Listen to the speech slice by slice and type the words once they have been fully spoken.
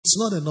It's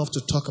not enough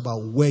to talk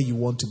about where you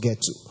want to get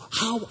to.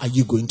 How are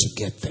you going to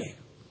get there?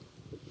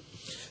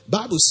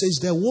 Bible says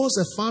there was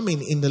a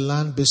famine in the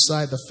land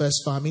beside the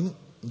first famine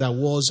that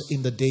was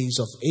in the days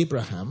of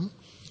Abraham.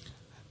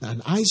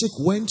 And Isaac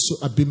went to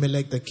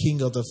Abimelech, the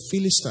king of the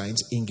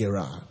Philistines, in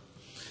Gerar.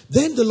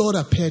 Then the Lord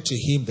appeared to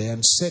him there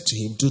and said to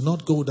him, do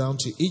not go down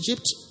to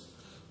Egypt.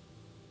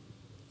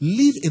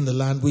 Live in the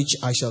land which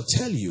I shall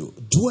tell you.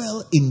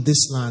 Dwell in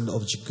this land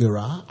of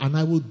Gerar, and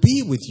I will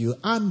be with you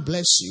and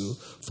bless you.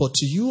 For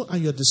to you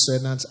and your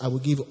descendants I will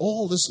give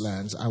all these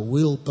lands. I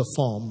will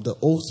perform the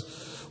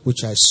oath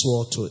which I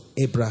swore to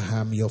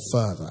Abraham your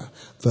father.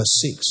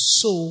 Verse 6.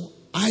 So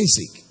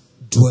Isaac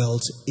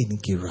dwelt in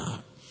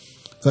Gerar.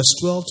 Verse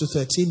 12 to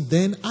 13.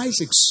 Then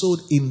Isaac sowed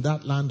in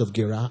that land of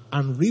Gerar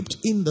and reaped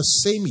in the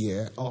same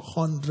year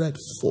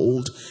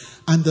 100-fold.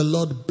 And the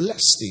Lord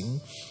blessed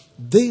him.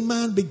 The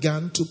man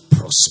began to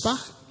prosper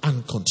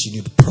and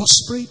continued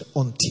prospering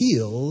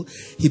until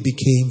he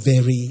became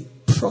very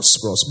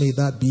prosperous. May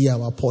that be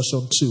our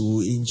portion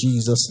too, in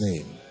Jesus'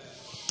 name.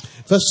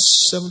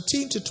 Verse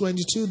 17 to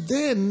 22.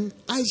 Then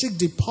Isaac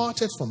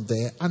departed from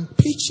there and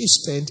pitched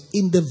his tent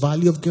in the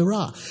valley of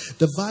Gerar.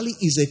 The valley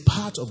is a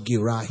part of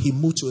Gerar. He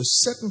moved to a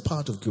certain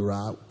part of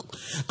Gerar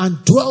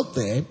and dwelt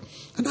there.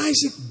 And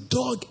Isaac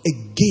dug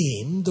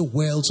again the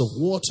wells of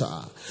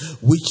water,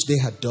 which they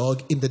had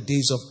dug in the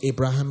days of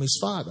Abraham his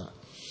father.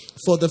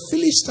 For the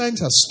Philistines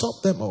had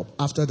stopped them up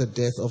after the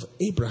death of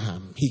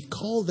Abraham. He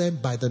called them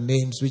by the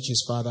names which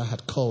his father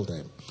had called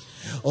them.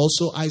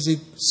 Also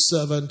Isaac's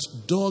servant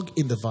dug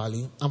in the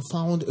valley and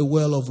found a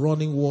well of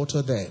running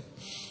water there.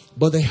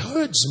 But the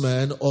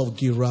herdsmen of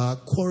Gerar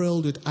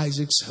quarreled with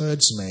Isaac's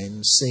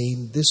herdsmen,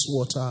 saying, this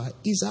water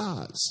is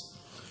ours.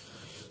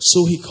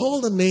 So he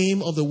called the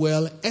name of the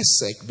well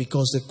Esek,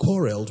 because they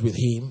quarreled with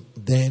him.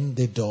 Then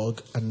they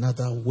dug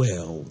another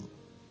well.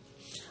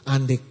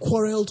 And they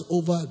quarreled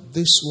over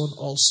this one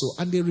also.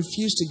 And they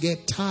refused to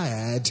get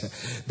tired.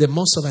 They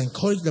must have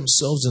encouraged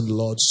themselves in the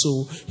Lord.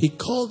 So he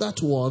called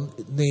that one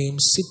named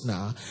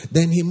Sitnah.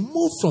 Then he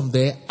moved from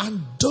there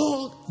and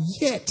dug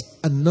yet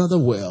another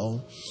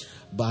well.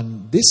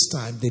 But this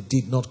time they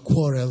did not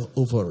quarrel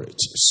over it.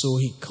 So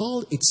he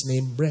called its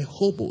name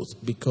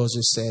Rehoboth, because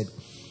he said,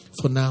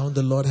 for now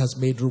the Lord has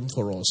made room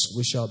for us.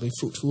 We shall be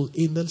fruitful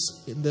in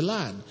the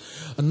land.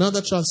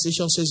 Another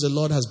translation says the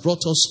Lord has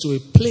brought us to a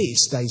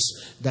place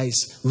that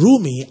is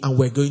roomy and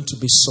we're going to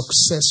be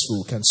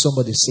successful. Can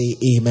somebody say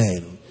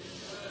amen?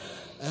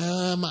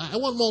 I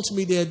want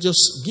multimedia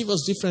just give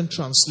us different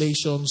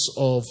translations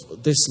of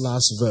this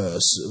last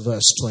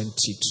verse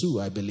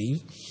 22, I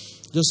believe.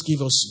 Just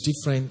give us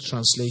different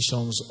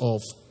translations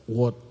of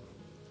what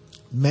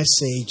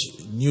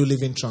Message, New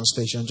Living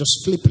Translation.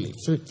 Just flip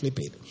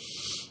it.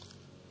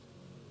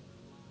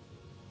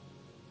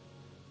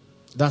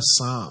 That's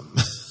Psalm.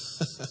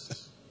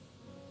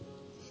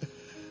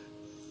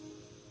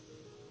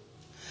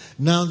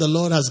 Now the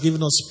Lord has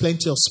given us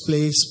plenty of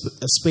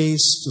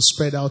space to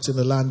spread out in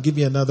the land. Give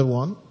me another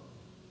one.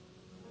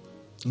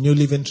 New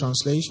Living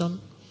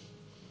Translation.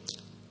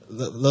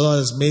 The Lord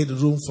has made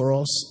room for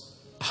us.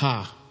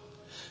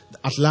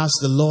 At last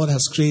the Lord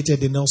has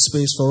created enough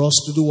space for us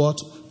to do what?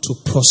 To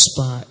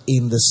prosper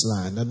in this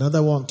land.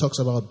 Another one talks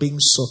about being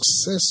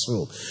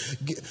successful.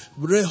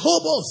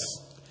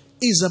 Rehoboth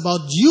is about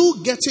you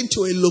getting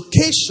to a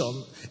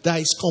location that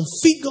is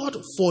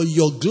configured for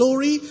your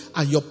glory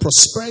and your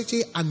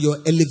prosperity and your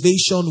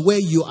elevation where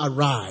you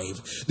arrive.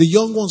 The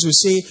young ones will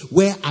say,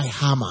 where I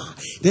hammer.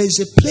 There is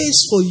a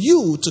place for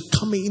you to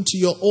come into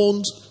your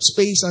own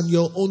space and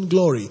your own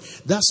glory.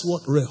 That's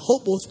what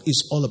Rehoboth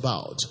is all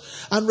about.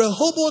 And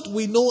Rehoboth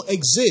we know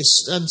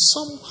exists, and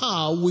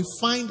somehow we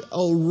find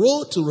a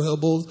road to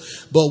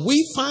Rehoboth, but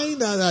we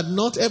find out that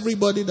not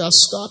everybody that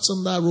starts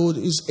on that road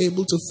is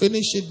able to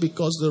finish it,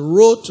 because the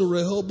road to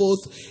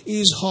Rehoboth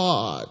is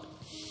hard.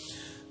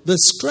 The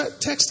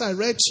text I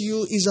read to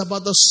you is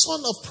about the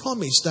son of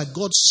promise that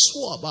God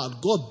swore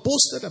about, God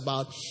boasted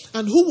about.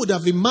 And who would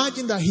have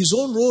imagined that his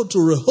own road to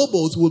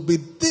Rehoboth would be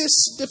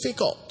this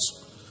difficult?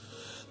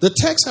 The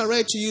text I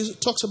read to you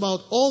talks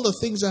about all the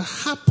things that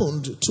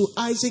happened to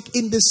Isaac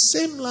in the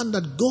same land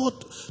that God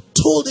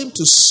told him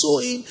to sow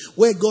in,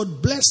 where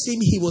God blessed him.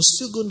 He was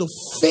still going to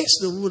face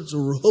the road to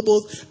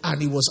Rehoboth,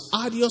 and it was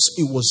arduous,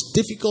 it was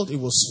difficult, it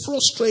was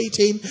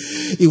frustrating,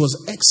 it was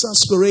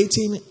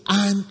exasperating,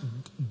 and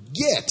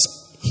yet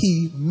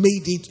he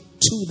made it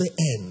to the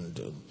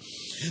end.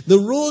 The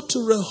road to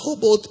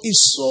Rehoboth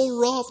is so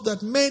rough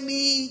that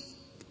many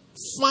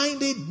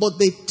find it, but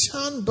they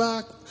turn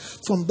back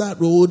from that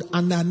road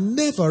and are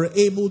never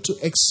able to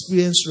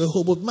experience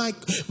Rehoboth.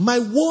 My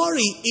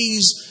worry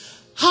is,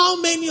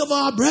 how many of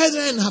our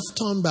brethren have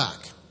turned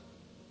back?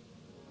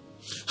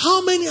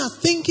 How many are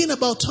thinking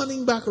about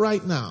turning back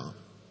right now?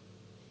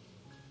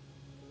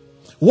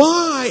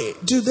 Why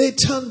do they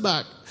turn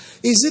back?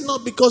 Is it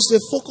not because they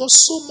focus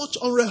so much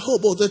on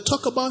Rehoboth, they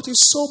talk about it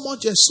so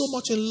much, they're so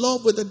much in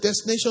love with the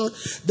destination,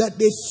 that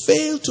they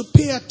fail to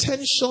pay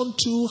attention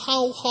to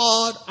how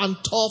hard and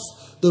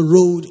tough the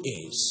road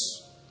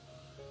is?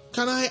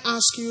 Can I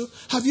ask you,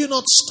 have you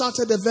not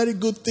started a very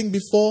good thing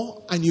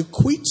before and you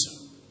quit?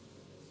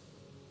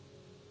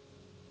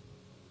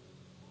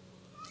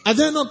 Are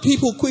there not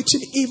people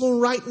quitting even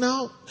right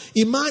now?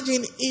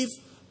 Imagine if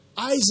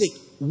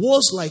Isaac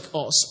was like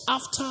us.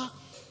 After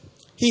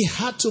he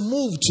had to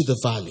move to the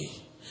valley,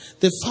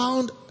 they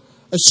found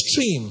a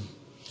stream.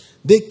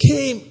 They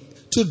came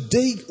to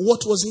dig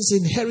what was his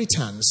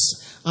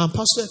inheritance. And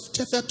Pastor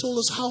Tefia told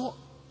us how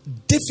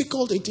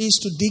difficult it is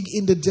to dig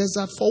in the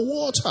desert for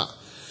water.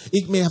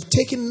 It may have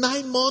taken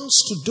 9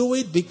 months to do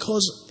it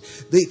because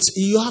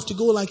you have to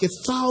go like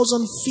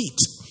 1,000 feet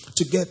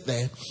to get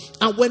there.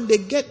 And when they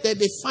get there,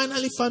 they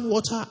finally find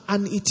water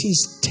and it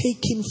is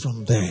taken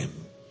from them.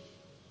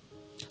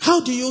 How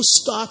do you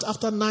start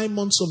after 9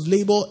 months of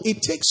labor?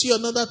 It takes you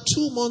another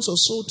 2 months or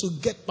so to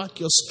get back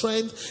your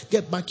strength,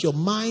 get back your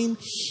mind,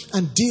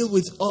 and deal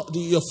with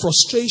your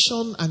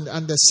frustration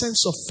and the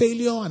sense of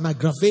failure and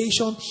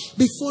aggravation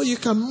before you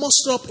can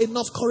muster up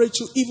enough courage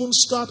to even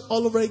start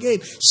all over again.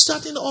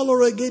 Starting all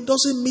over again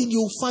doesn't mean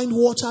you'll find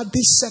water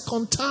this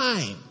second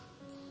time.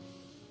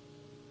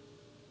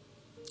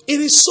 It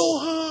is so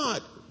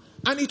hard.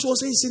 And it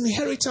was his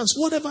inheritance.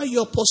 Whatever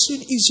you're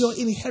pursuing is your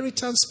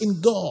inheritance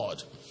in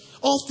God.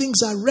 All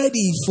things are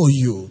ready for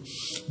you.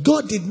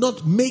 God did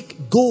not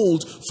make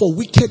gold for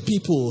wicked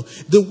people.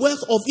 The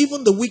wealth of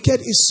even the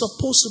wicked is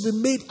supposed to be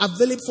made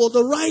available for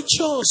the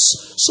righteous.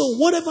 So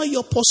whatever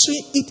you're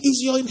pursuing, it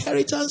is your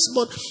inheritance.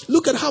 But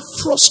look at how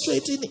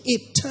frustrating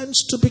it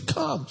tends to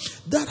become.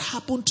 That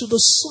happened to the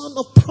son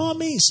of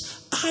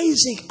promise,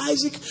 Isaac.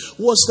 Isaac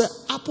was the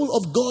apple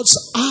of God's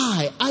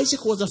eye.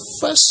 Isaac was the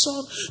first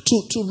son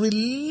to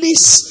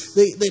release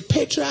the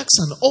patriarchs,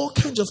 and all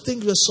kinds of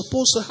things were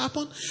supposed to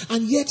happen.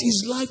 And yet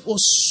his life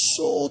was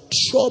so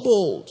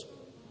troubled.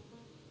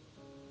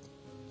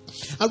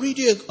 I'll read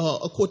you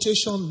a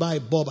quotation by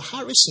Bob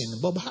Harrison.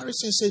 Bob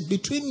Harrison said,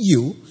 between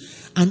you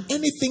and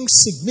anything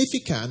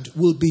significant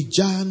will be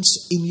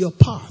giants in your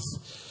path.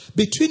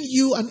 Between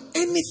you and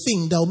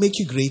anything that will make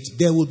you great,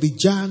 there will be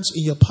giants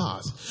in your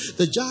path.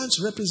 The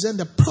giants represent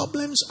the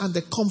problems and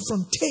the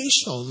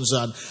confrontations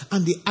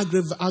and the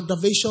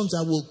aggravations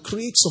that will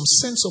create some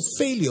sense of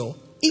failure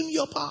in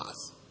your path.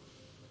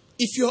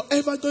 If you're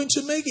ever going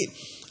to make it,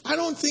 I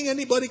don't think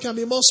anybody can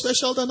be more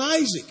special than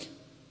Isaac.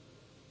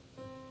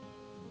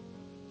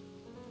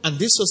 And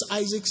this was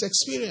Isaac's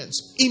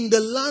experience in the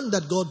land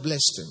that God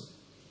blessed him.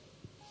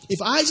 If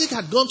Isaac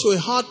had gone to a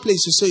hard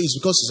place, you say it's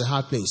because it's a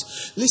hard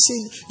place.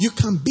 Listen, you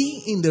can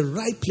be in the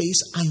right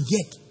place and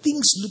yet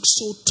things look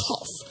so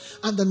tough.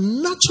 And the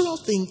natural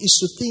thing is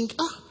to think,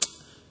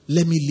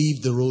 let me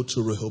leave the road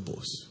to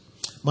Rehoboth.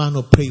 Man,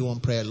 I'll pray one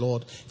prayer,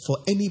 Lord, for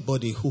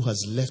anybody who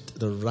has left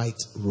the right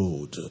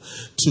road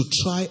to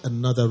try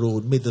another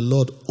road. May the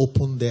Lord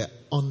open their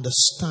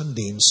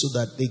understanding so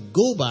that they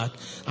go back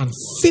and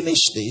finish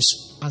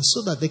this, and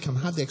so that they can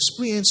have the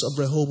experience of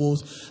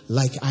Rehoboth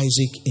like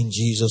Isaac in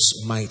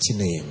Jesus' mighty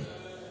name.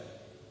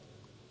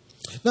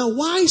 Now,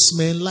 wise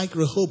men like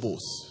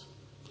Rehoboth,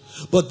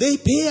 but they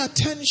pay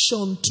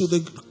attention to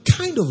the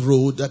kind of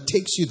road that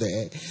takes you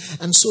there.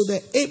 And so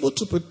they're able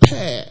to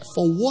prepare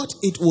for what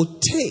it will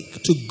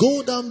take to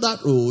go down that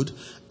road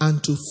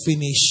and to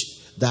finish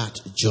that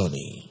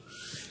journey.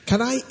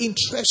 Can I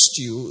interest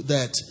you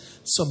that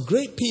some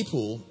great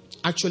people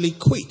actually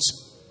quit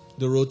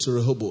the road to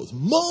Rehoboth?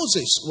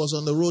 Moses was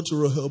on the road to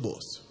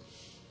Rehoboth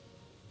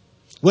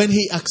when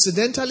he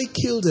accidentally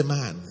killed a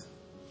man.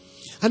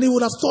 And he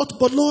would have thought,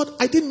 but Lord,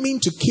 I didn't mean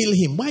to kill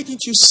him. Why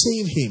didn't you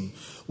save him?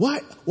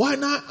 Why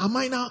now am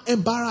I now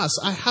embarrassed?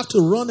 I have to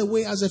run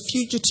away as a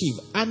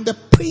fugitive. And the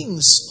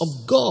prince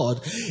of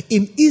God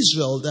in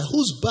Israel,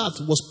 whose birth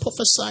was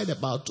prophesied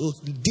about to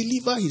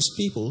deliver his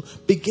people,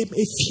 became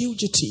a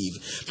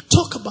fugitive.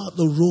 Talk about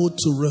the road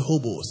to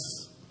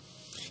Rehoboth.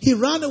 He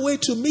ran away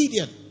to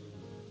Midian,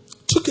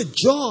 took a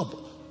job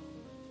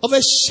of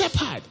a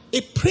shepherd,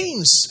 a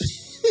prince,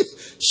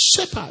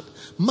 shepherd.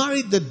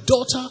 Married the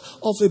daughter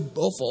of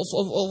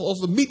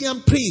a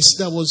Midian priest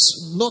that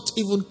was not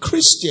even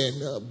Christian,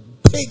 a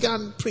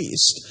pagan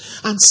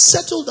priest, and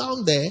settled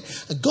down there,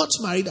 and got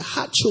married,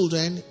 had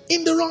children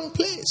in the wrong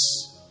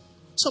place.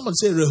 Someone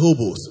say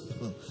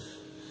Rehoboth.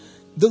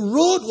 The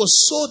road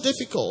was so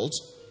difficult,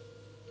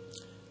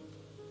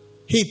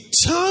 he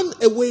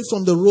turned away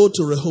from the road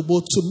to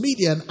Rehoboth to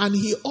Midian, and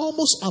he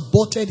almost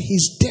aborted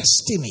his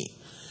destiny.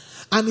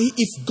 And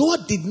if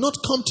God did not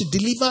come to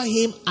deliver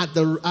him at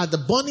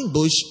the burning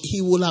bush,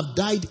 he would have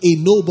died a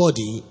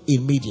nobody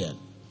in Midian.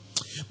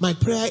 My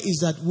prayer is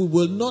that we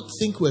will not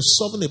think we're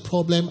solving a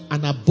problem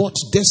and abort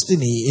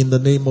destiny in the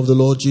name of the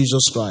Lord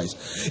Jesus Christ.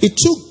 It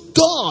took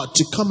God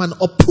to come and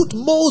uproot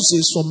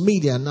Moses from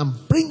Midian and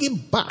bring him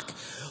back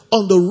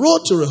on the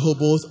road to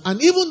Rehoboth.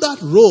 And even that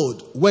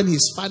road, when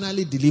he's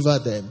finally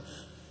delivered them,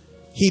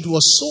 it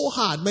was so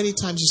hard. Many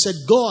times he said,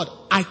 God,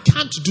 I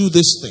can't do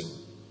this thing.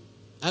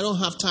 I don't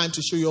have time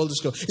to show you all this.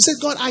 He said,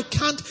 God, I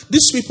can't.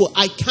 These people,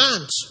 I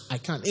can't.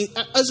 In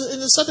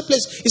a certain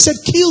place, he said,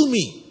 kill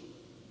me.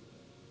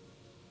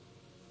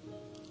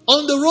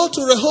 On the road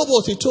to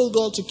Rehoboth, he told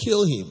God to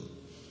kill him.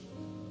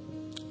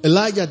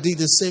 Elijah did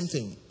the same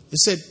thing. He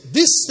said,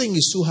 this thing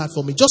is too hard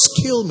for me. Just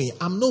kill me.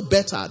 I'm no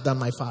better than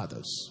my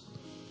fathers.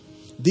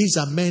 These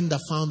are men that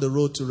found the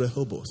road to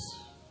Rehoboth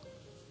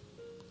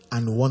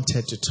and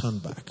wanted to turn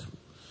back.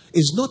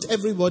 It's not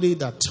everybody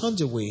that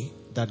turns away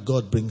that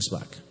God brings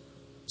back.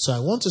 So I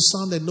want to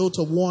sound a note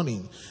of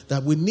warning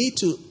that we need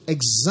to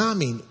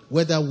examine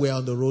whether we're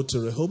on the road to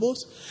Rehoboth,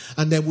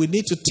 and then we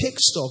need to take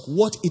stock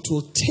what it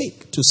will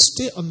take to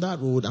stay on that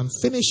road and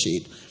finish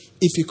it.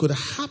 If it could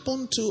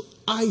happen to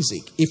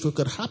Isaac, if it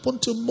could happen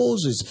to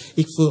Moses,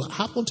 if it could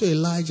happen to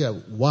Elijah,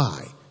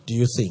 why do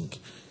you think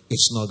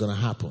it's not going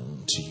to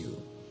happen to you?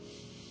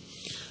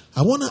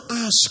 I want to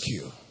ask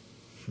you,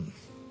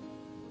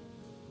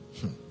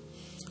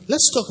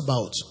 let's talk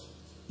about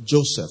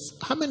Joseph.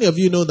 How many of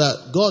you know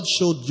that God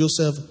showed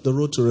Joseph the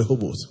road to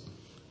Rehoboth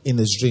in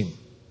his dream?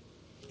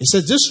 He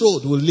said, this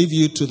road will lead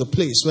you to the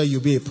place where you'll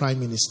be a prime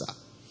minister.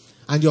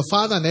 And your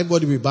father and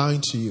everybody will be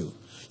bowing to you.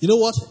 You know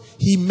what?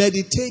 He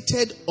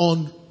meditated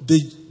on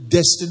the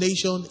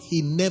destination.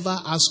 He never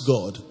asked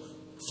God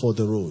for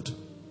the road.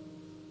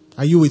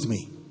 Are you with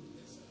me?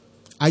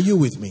 Are you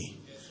with me?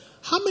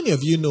 How many of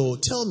you know,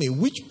 tell me,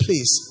 which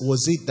place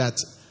was it that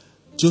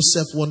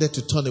Joseph wanted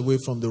to turn away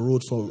from the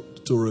road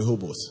to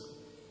Rehoboth?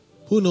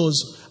 Who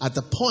knows? At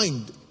the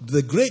point,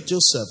 the great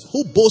Joseph,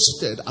 who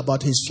boasted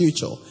about his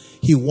future,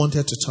 he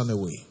wanted to turn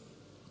away.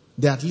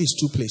 There are at least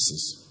two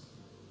places.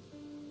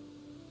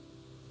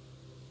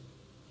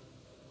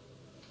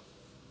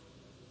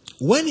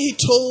 When he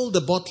told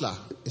the butler,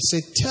 he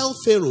said, tell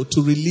Pharaoh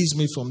to release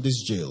me from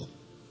this jail.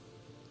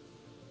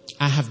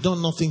 I have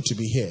done nothing to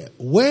be here.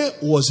 Where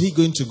was he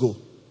going to go?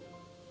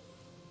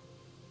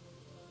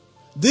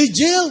 The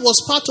jail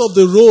was part of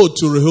the road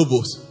to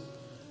Rehoboth.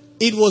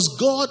 It was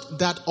God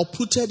that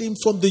uprooted him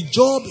from the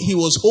job he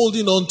was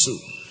holding on to.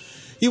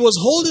 He was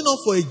holding on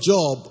for a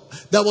job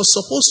that was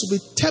supposed to be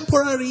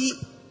temporary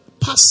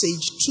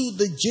passage to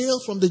the jail,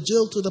 from the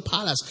jail to the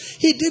palace.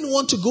 He didn't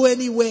want to go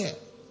anywhere.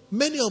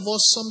 Many of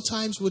us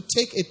sometimes would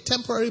take a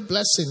temporary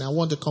blessing and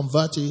want to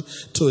convert it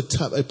to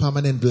a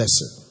permanent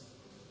blessing.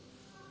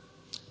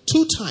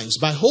 2 times,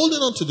 by holding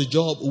on to the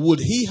job, would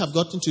he have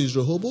gotten to his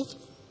Rehoboth?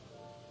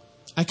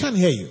 I can't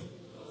hear you.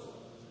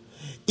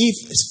 If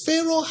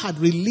Pharaoh had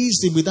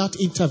released him without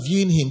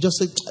interviewing him, just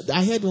said,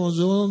 I heard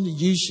one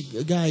Jewish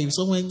guy,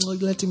 someone,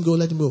 let him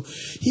go.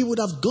 He would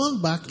have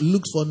gone back,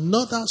 looked for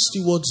another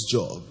steward's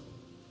job,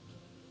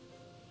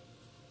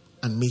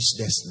 and missed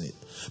destiny.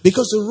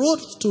 Because the road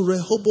to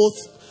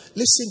Rehoboth,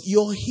 listen,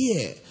 you're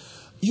here.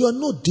 You are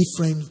no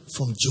different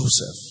from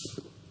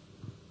Joseph.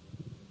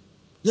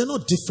 You're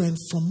not different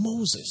from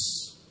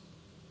Moses.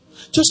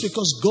 Just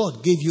because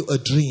God gave you a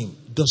dream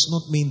does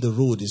not mean the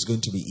road is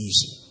going to be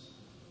easy.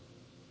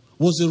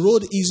 Was the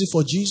road easy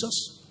for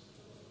Jesus?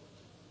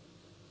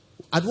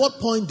 At what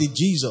point did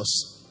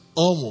Jesus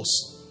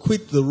almost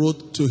quit the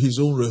road to his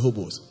own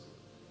Rehoboth?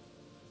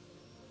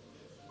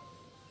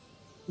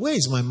 Where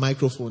is my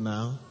microphone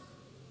now?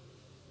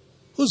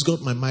 Who's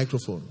got my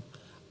microphone?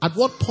 At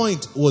what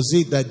point was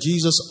it that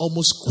Jesus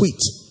almost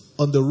quit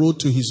on the road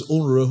to his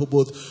own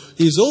Rehoboth?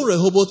 His own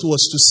Rehoboth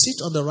was to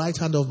sit on the right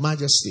hand of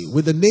majesty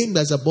with the name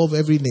that's above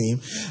every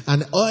name,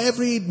 and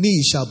every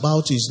knee shall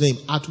bow to his name.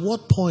 At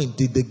what point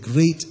did the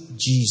great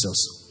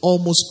Jesus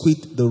almost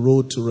quit the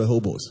road to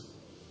Rehoboth?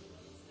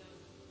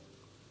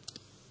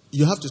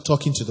 You have to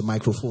talk into the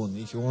microphone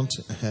if you want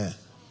to.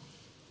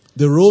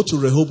 The road to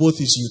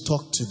Rehoboth is you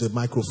talk to the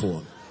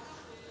microphone.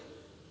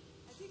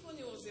 I think when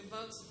he was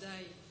about to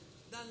die,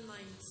 that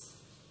night,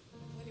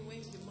 when he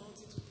went to the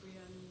mountain to pray,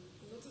 and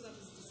he noticed that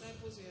his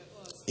disciples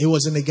were us. He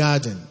was in the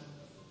garden.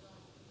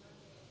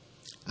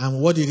 And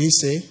what did he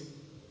say?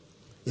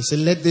 He said,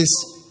 let this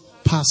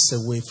pass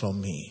away from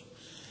me.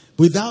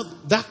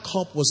 Without that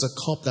cup was a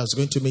cup that was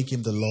going to make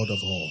him the Lord of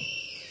all.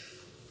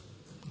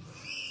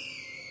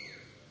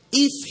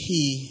 If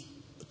he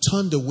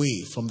turned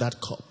away from that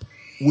cup,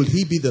 will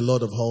he be the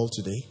Lord of all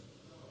today?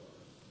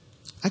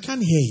 I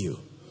can't hear you.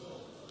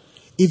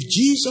 If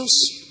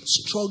Jesus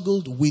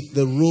struggled with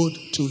the road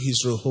to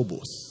his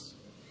Rehoboth,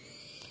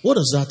 what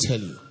does that tell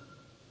you?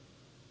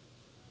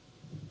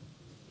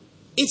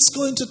 It's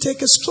going to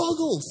take a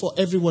struggle for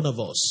every one of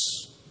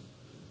us.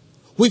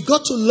 We've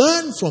got to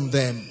learn from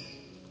them.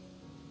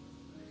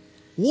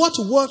 What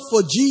worked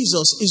for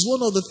Jesus is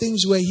one of the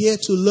things we're here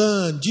to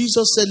learn.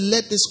 Jesus said,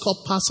 let this cup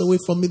pass away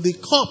from me. The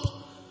cup.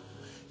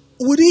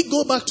 Would he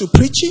go back to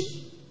preaching?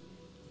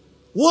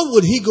 What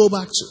would he go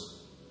back to?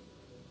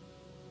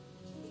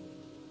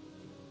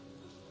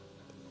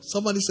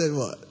 Somebody said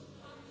what?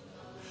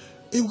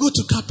 He would go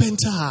to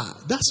carpenter.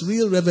 That's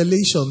real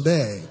revelation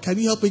there. Can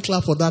you help me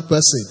clap for that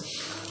person?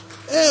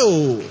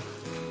 Oh,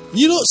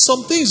 you know,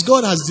 some things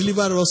God has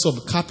delivered us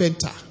from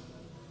carpenter.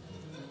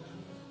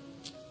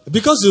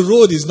 Because the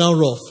road is now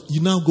rough,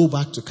 you now go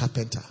back to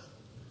carpenter.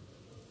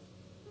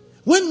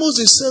 When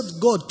Moses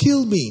said, God,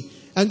 kill me,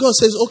 and God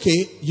says,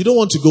 okay, you don't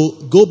want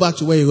to go back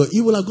to where you go.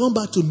 He will have gone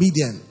back to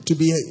Midian to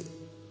be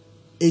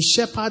a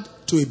shepherd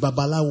to a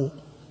babalawo.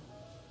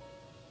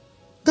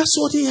 That's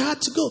what he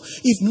had to go.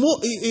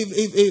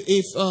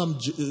 If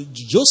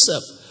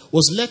Joseph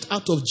was let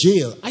out of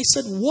jail, I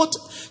said, what?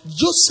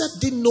 Joseph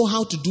didn't know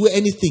how to do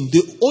anything.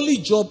 The only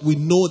job we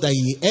know that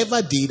he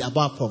ever did,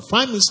 apart from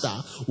prime minister,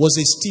 was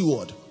a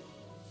steward.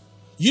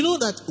 You know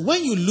that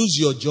when you lose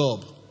your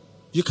job,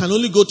 you can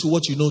only go to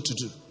what you know to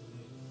do.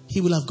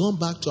 He will have gone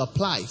back to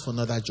apply for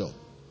another job.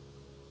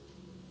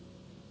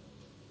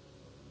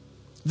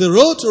 The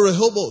road to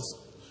Rehoboth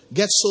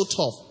gets so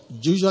tough.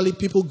 Usually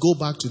people go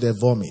back to their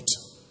vomit.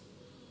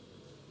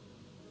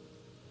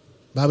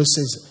 Bible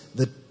says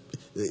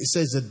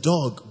the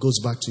dog goes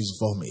back to his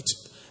vomit.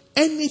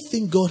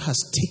 Anything God has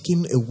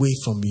taken away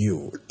from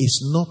you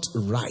is not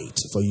right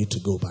for you to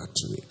go back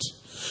to it.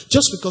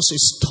 Just because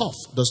it's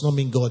tough does not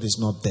mean God is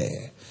not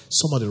there.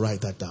 Somebody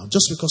write that down.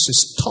 Just because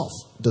it's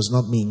tough does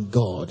not mean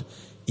God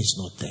is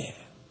not there.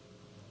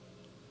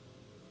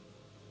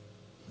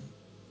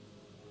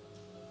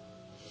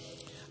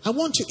 I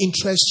want to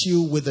interest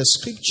you with a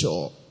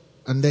scripture,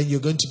 and then you're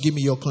going to give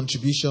me your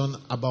contribution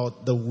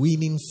about the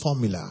winning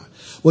formula.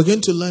 We're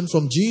going to learn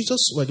from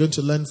Jesus. We're going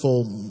to learn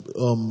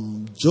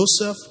from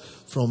Joseph,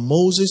 from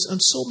Moses, and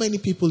so many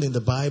people in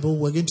the Bible.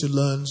 We're going to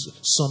learn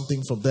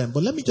something from them.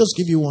 But let me just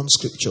give you one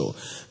scripture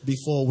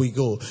before we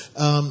go.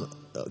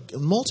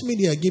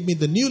 Multimedia, give me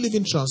the New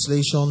Living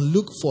Translation,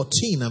 Luke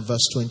 14 and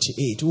verse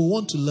 28. We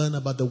want to learn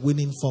about the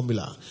winning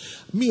formula.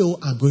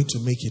 I'm going to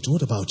make it.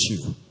 What about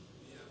you?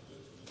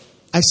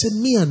 I said,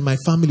 me and my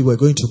family were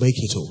going to make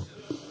it.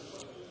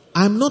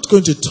 I'm not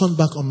going to turn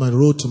back on my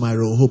road to my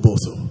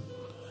Rehoboth.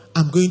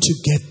 I'm going to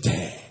get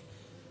there.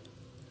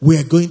 We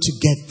are going to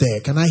get there.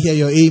 Can I hear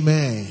your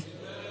amen?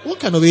 What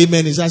kind of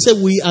amen is that? I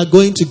said, we are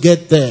going to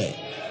get there.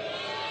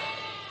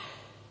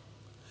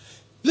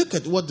 Look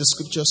at what the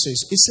scripture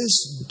says. It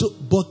says,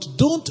 but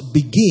don't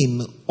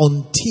begin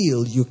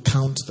until you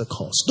count the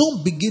cost.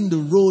 Don't begin the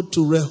road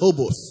to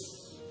Rehoboth.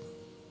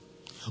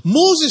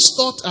 Moses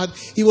thought that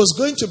he was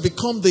going to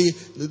become the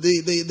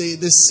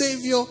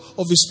savior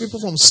of his people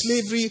from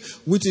slavery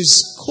with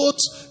his coat,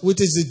 with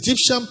his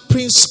Egyptian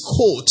prince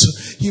coat.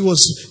 He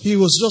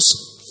was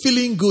just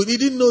feeling good. He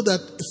didn't know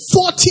that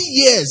 40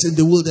 years in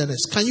the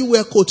wilderness. Can you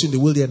wear coat in the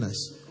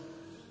wilderness?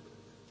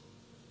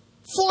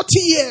 40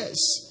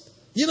 years.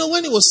 You know,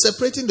 when he was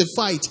separating the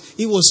fight,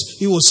 he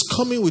was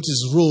coming with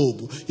his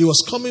robe. He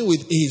was coming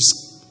with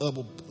his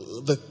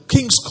the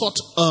king's court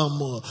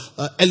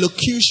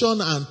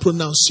elocution and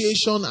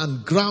pronunciation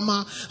and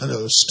grammar, and he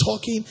was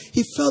talking.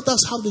 He felt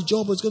that's how the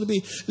job was going to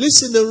be.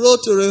 Listen, the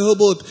road to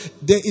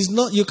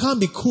Rehoboth, you can't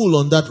be cool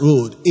on that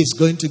road. It's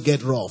going to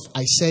get rough.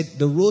 I said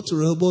the road to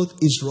Rehoboth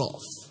is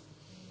rough,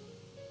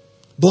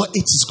 but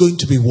it is going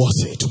to be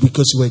worth it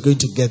because we're going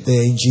to get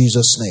there in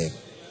Jesus' name.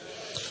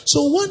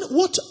 So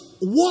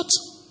what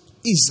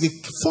is the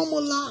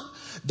formula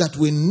that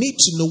we need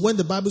to know when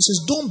the Bible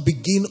says don't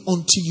begin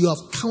until you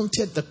have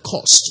counted the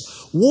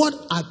cost? What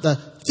are the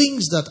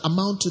things that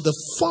amount to the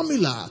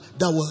formula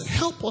that will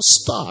help us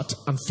start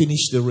and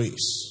finish the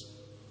race?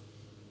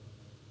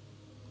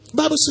 The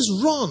Bible says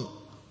run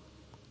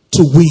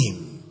to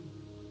win.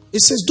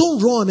 It says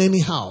don't run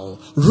anyhow.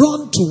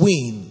 Run to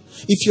win.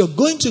 If you're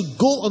going to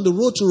go on the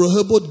road to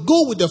Rehoboth,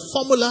 go with the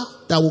formula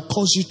that will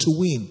cause you to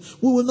win.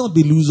 We will not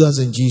be losers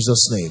in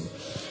Jesus' name.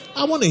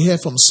 I want to hear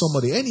from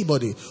somebody,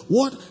 anybody.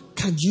 What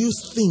can you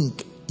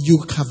think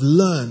you have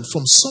learned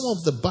from some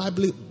of the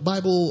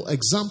Bible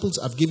examples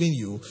I've given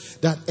you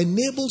that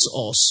enables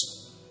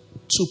us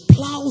to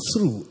plow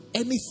through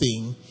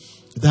anything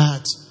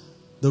that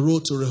the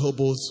road to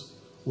Rehoboth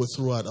will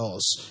throw at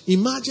us?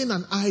 Imagine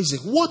an Isaac.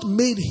 What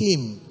made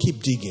him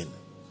keep digging?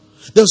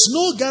 There's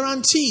no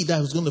guarantee that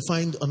he was going to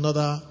find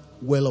another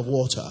well of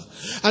water.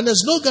 And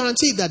there's no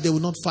guarantee that they will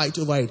not fight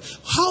over it.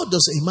 How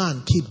does a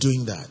man keep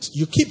doing that?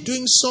 You keep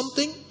doing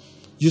something,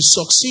 you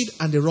succeed,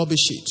 and they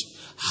rubbish it.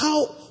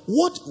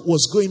 What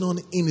was going on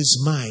in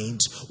his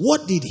mind?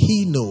 What did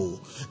he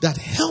know that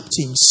helped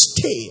him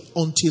stay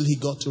until he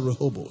got to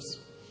Rehoboth?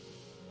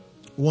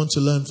 We want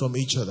to learn from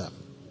each other.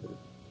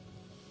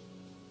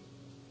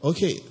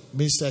 Okay,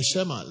 Mr.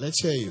 Shema,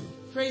 let's hear you.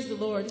 Praise the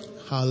Lord.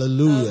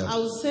 Hallelujah. I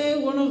would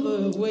say one of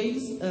the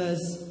ways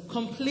is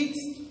complete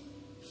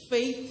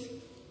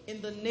faith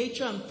in the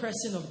nature and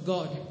person of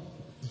God.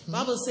 The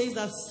Bible says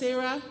that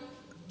Sarah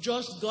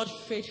judged God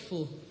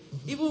faithful.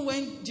 Even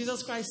when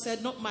Jesus Christ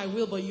said, not my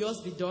will, but yours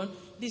be done,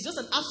 there's just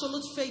an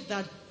absolute faith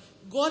that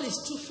God is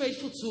too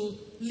faithful to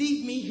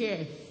leave me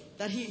here.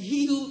 That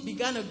he who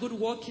began a good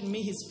work in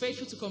me, he's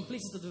faithful to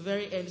complete it to the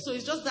very end. So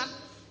it's just that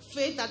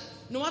faith that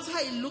no matter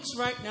how it looks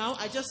right now,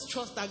 I just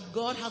trust that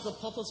God has a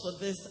purpose for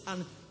this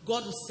and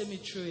God will see me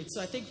through it.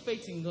 So I think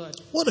faith in God.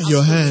 What are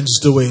your hands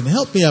doing?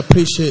 Help me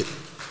appreciate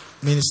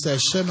Minister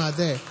Shema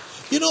there.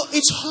 You know,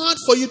 it's hard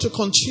for you to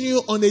continue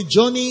on a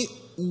journey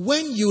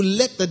when you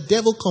let the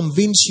devil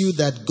convince you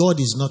that God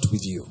is not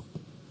with you.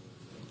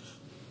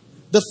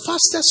 The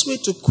fastest way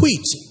to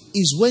quit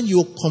is when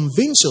you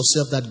convince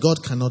yourself that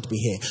God cannot be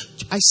here.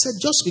 I said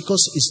just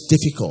because it's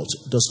difficult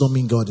does not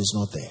mean God is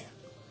not there.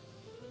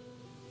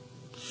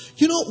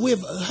 You know,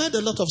 we've heard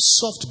a lot of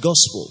soft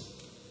gospel.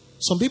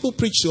 Some people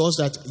preach to us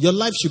that your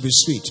life should be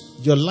sweet,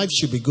 your life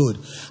should be good.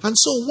 And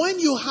so when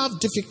you have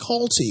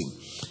difficulty,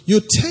 you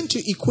tend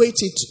to equate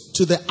it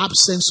to the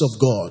absence of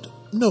God.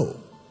 No.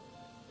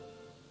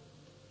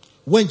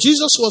 When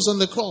Jesus was on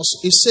the cross,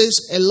 it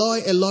says, Eloi,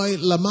 Eloi,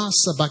 lama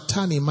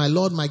sabachthani, my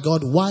Lord, my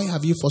God, why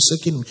have you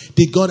forsaken me?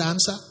 Did God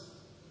answer?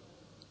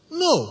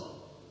 No.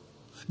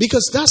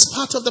 Because that's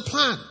part of the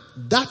plan.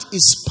 That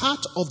is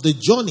part of the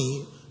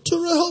journey to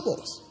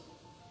Rehoboth.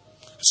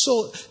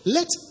 So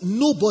let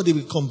nobody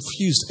be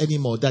confused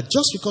anymore that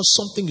just because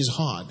something is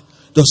hard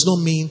does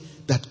not mean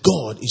that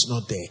God is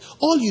not there.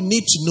 All you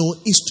need to know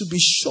is to be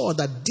sure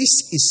that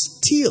this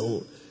is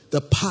still the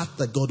path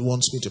that God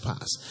wants me to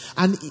pass.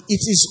 And it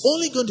is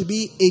only going to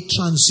be a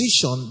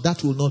transition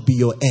that will not be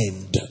your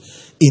end.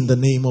 In the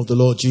name of the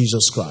Lord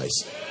Jesus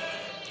Christ.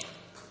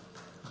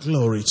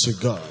 Glory to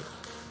God.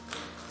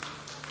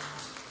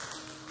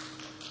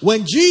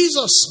 When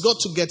Jesus got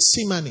to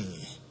Gethsemane,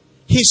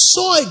 he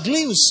saw a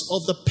glimpse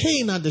of the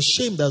pain and the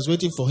shame that was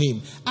waiting for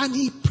him. And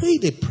he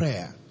prayed a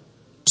prayer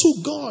to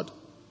God.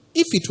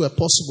 If it were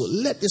possible,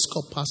 let this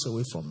cup pass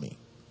away from me.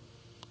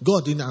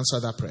 God didn't answer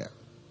that prayer.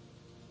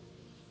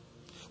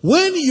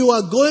 When you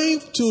are going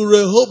to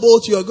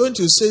Rehoboth, you are going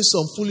to say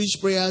some foolish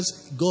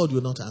prayers, God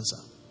will not answer.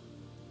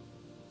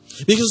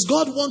 Because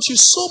God wants you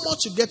so much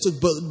to get to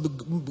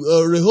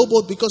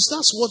Rehoboth, because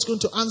that's what's going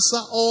to answer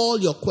all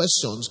your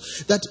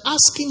questions. That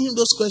asking him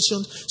those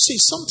questions, see,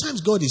 sometimes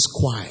God is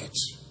quiet.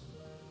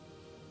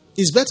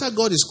 It's better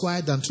God is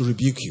quiet than to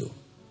rebuke you.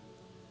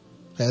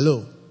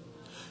 Hello.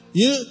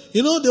 You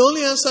know the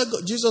only answer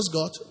Jesus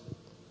got?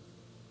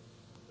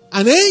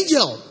 An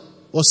angel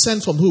was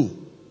sent from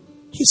who?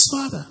 His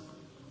father.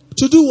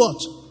 To do what?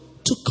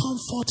 To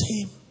comfort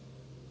him.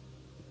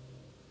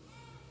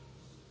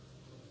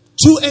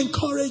 To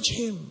encourage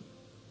him.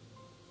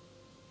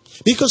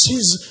 Because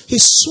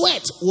his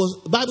sweat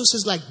was, the Bible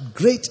says, like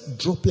great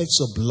droplets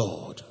of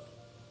blood.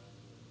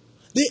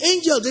 The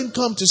angel didn't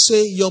come to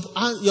say,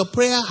 your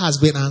prayer has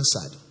been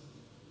answered.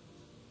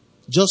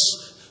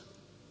 Just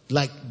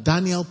like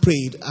Daniel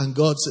prayed and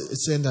God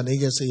sent an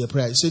angel to say your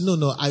prayer. He said,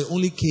 no, I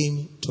only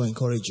came to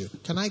encourage you.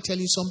 Can I tell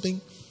you something?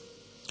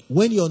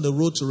 When you're on the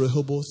road to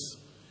Rehoboth,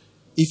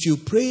 if you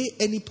pray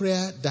any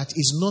prayer that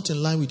is not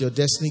in line with your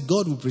destiny,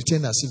 God will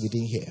pretend as if he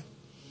didn't hear.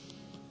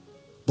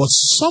 But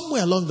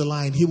somewhere along the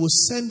line, he will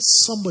send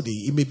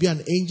somebody. It may be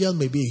an angel,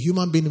 maybe a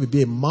human being, it may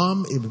be a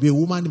mom, it may be a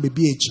woman, it may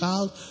be a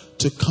child,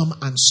 to come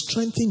and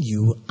strengthen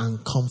you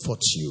and comfort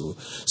you.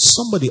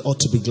 Somebody ought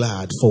to be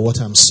glad for what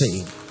I'm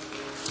saying.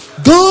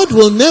 God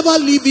will never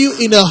leave you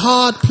in a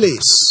hard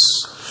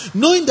place.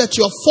 Knowing that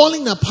you're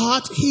falling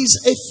apart, he's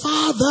a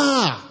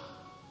father.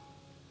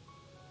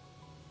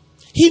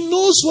 He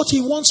knows what he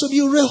wants of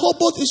you.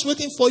 Rehoboth is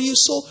waiting for you.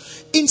 So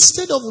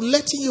instead of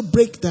letting you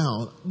break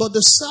down, but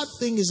the sad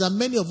thing is that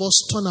many of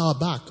us turn our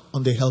back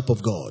on the help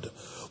of God.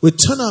 We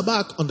turn our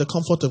back on the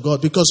comfort of God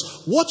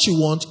because what you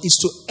want is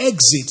to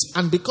exit.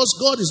 And because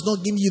God is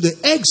not giving you the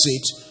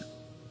exit,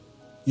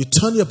 you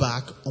turn your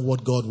back on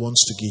what God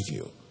wants to give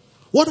you.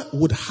 What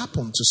would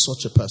happen to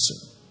such a person?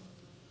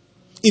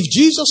 If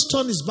Jesus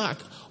turned his back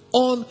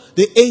on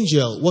the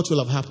angel, what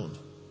will have happened?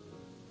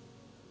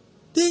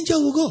 The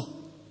angel will go.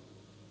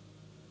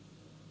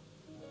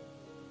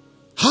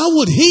 How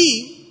would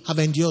he have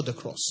endured the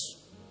cross?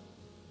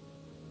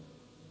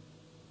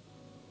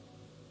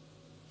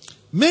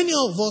 Many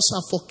of us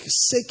are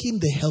forsaking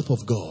the help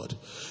of God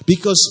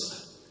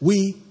because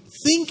we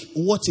think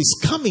what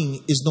is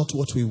coming is not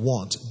what we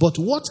want, but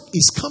what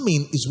is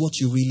coming is what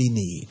you really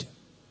need.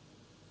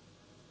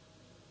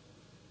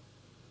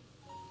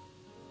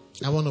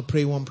 I want to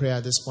pray one prayer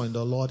at this point.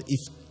 Oh Lord, if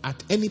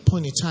at any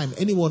point in time,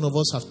 any one of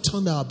us have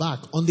turned our back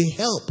on the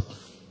help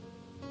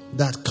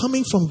that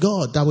coming from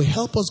God that will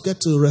help us get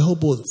to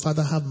Rehoboth,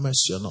 Father, have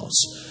mercy on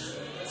us.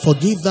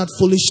 Forgive that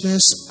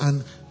foolishness,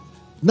 and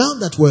now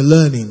that we're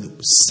learning,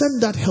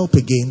 send that help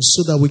again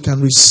so that we can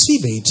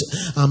receive it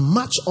and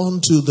march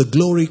on to the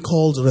glory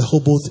called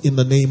Rehoboth in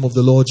the name of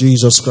the Lord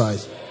Jesus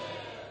Christ.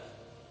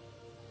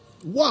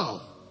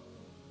 Wow.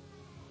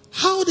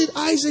 How did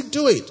Isaac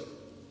do it?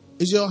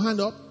 Is your hand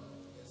up?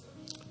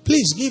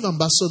 Please give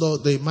Ambassador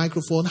the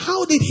microphone.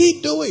 How did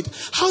he do it?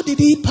 How did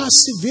he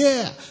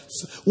persevere?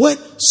 When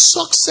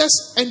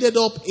success ended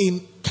up in,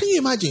 can you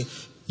imagine?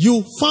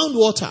 You found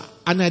water,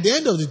 and at the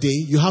end of the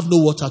day, you have no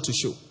water to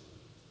show.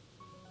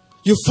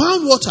 You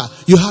found water,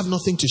 you have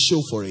nothing to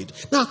show for it.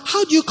 Now,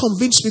 how do you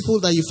convince people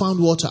that you found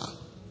water?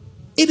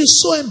 It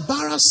is so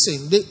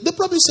embarrassing. They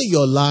probably say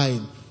you're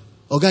lying.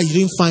 Oh, God, you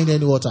didn't find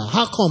any water.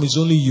 How come it's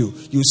only you?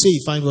 You say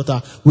you find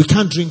water. We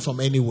can't drink from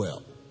any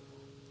well.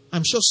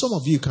 I'm sure some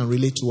of you can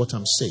relate to what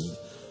I'm saying.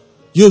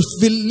 You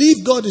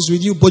believe God is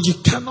with you, but you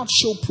cannot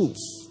show proof.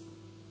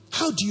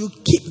 How do you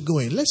keep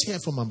going? Let's hear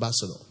from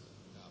Ambassador.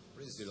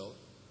 Praise the Lord.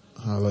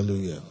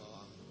 Hallelujah.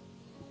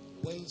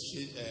 When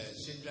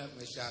Shadrach,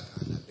 Meshach,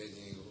 and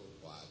Abednego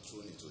were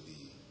thrown into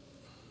the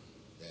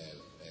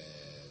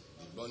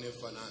burning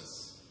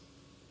furnace,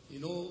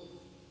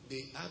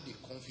 they have the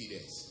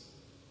confidence,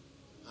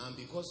 and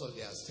because of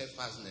their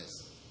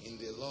steadfastness, in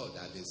the Lord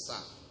that they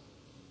serve.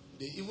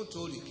 They even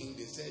told the king,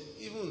 they said,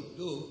 even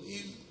though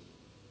if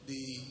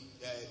the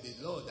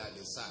Lord that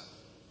they serve,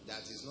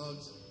 that is not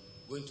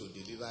going to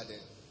deliver them,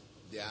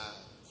 they are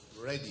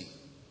ready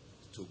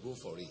to go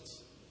for it.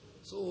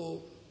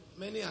 So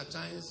many a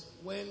times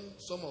when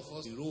some of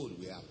us, the road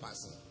we are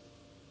passing,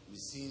 we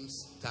seem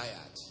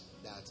tired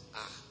that,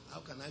 how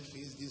can I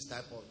face this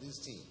type of this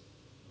thing?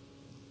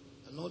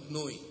 And not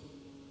knowing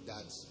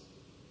that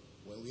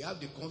when we have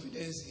the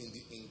confidence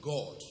in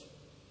God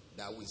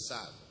that we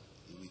serve,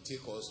 He will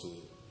take us to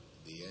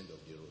the end of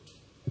the road.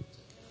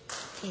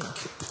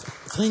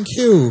 Thank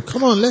you.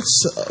 Come on,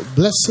 let's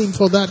bless him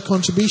for that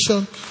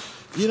contribution.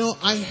 You know,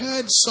 I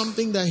heard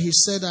something that he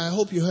said. I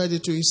hope you heard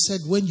it too. He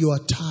said, when you are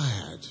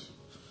tired.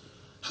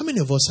 How many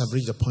of us have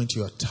reached the point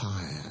you are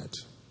tired?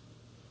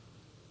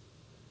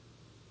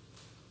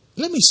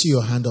 Let me see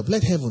your hand up.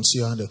 Let heaven see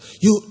your hand up.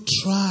 You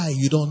try,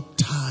 you don't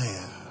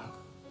tire.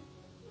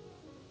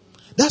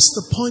 That's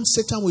the point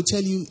Satan will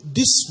tell you,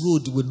 this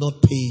road will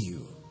not pay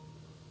you.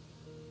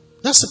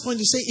 That's the point.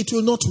 You say it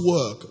will not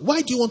work.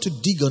 Why do you want to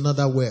dig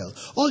another well?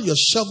 All your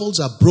shovels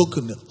are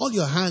broken. All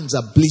your hands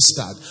are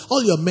blistered.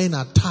 All your men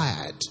are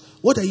tired.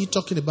 What are you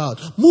talking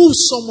about? Move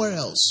somewhere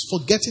else,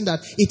 forgetting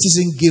that it is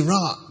in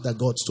Gerar that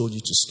God told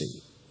you to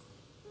stay.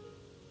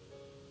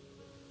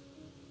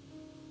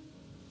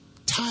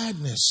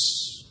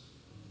 Tiredness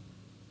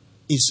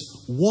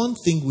is one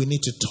thing we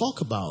need to talk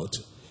about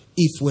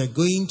if we're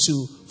going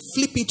to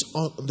flip it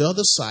on the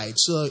other side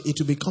so it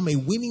will become a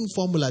winning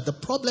formula. The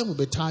problem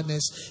with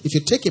tiredness, if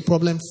you take a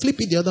problem, flip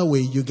it the other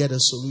way, you get a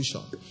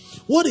solution.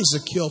 What is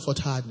the cure for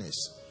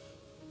tiredness?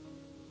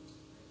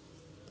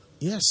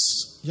 Yes,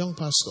 young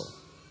pastor.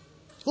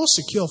 What's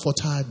the cure for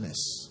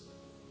tiredness?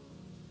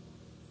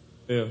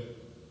 Yeah.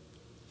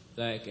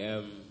 Like,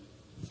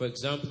 for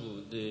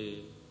example,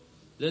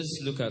 let's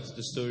look at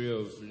the story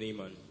of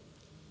Naaman.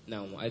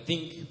 Now, I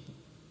think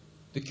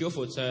the cure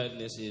for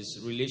tiredness is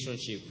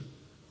relationship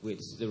with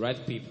the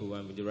right people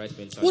and with the right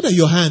mentality. What are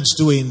your hands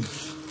doing?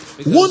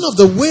 One of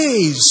the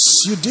ways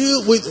you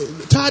deal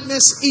with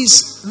tiredness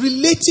is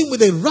relating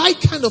with the right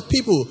kind of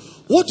people.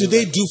 What do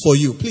they do for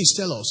you? Please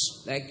tell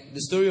us. Like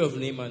the story of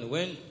Naaman.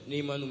 When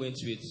Naaman went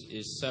with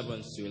his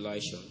servants to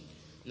Elisha,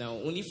 now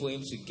only for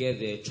him to get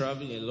there,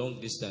 traveling a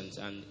long distance,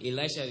 and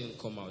Elisha didn't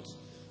come out.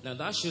 Now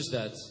that shows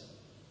that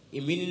a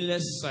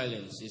meaningless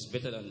silence is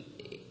better than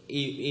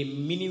a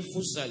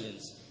meaningful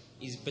silence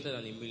is better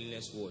than a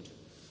meaningless word.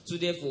 So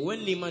therefore,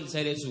 when Naaman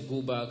decided to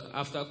go back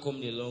after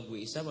coming a long way,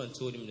 his servant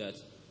told him that,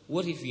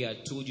 what if he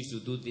had told you to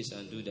do this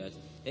and do that?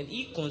 Then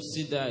he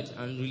considered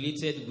and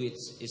related with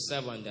a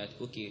servant that,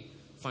 okay,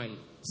 fine,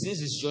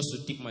 since it's just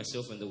to dip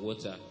myself in the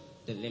water,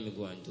 then let me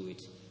go and do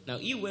it. Now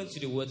he went to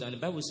the water, and the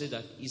Bible says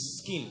that his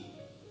skin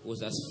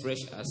was as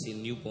fresh as a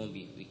newborn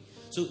baby.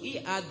 So he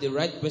had the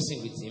right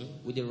person with him,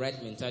 with the right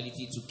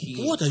mentality to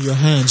kill. What are your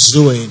hands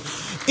doing?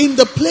 In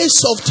the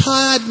place of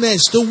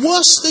tiredness, the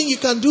worst thing you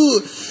can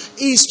do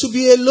is to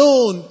be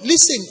alone.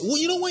 Listen,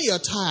 you know when you're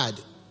tired,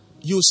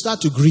 you start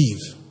to grieve.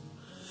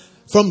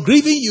 From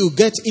grieving, you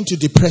get into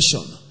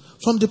depression.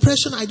 From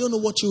depression, I don't know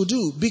what you'll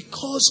do.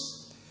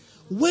 Because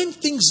when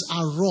things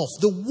are rough,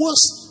 the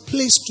worst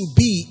place to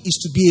be is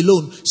to be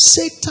alone.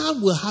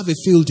 Satan will have a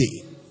field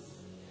day.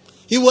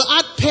 He will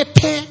add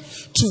pepper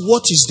to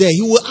what is there.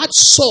 He will add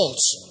salt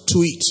to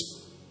it.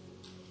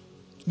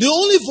 The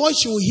only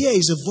voice you will hear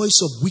is a voice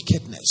of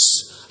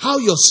wickedness. How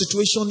your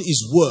situation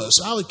is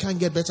worse. How it can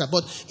get better.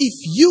 But if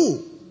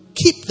you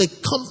keep the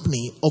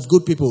company of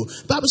good people.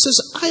 The Bible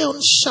says, iron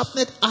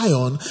sharpeneth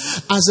iron,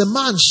 as a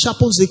man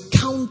sharpens the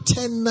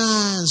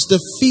countenance, the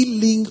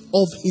feeling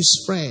of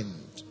his friend.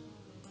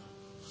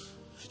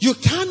 You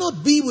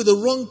cannot be with the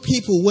wrong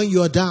people when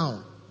you are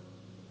down.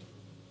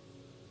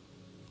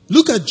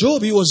 Look at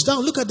Job, he was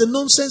down. Look at the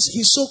nonsense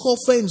his so-called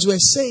friends were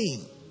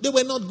saying. They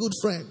were not good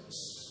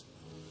friends.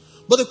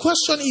 But the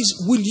question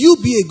is, will you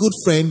be a good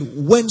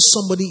friend when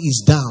somebody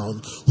is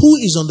down, who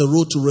is on the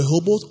road to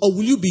Rehoboth? Or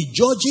will you be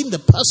judging the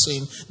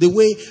person the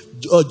way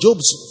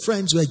Job's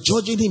friends were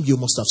judging him? You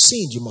must have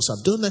sinned, you must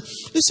have done that.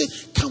 Listen,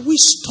 can we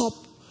stop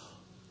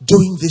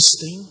doing this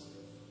thing?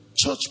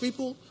 Church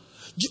people,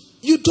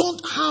 you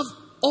don't have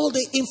all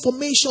the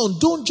information.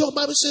 Don't judge.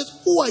 Bible says,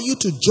 who are you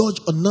to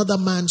judge another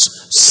man's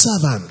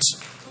servant?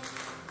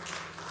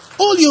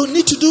 All you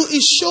need to do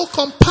is show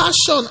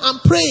compassion and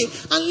pray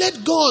and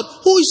let God,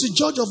 who is the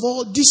judge of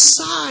all,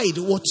 decide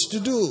what to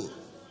do.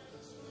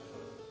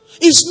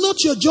 It's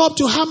not your job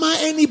to hammer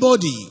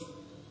anybody.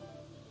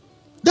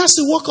 That's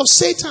the work of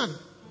Satan.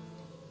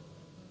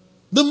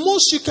 The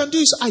most you can do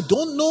is, I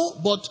don't know,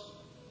 but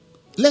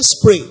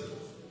let's pray.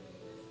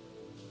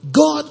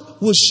 God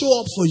will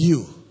show up for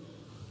you.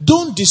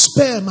 Don't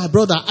despair, my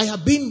brother. I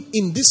have been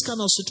in this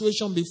kind of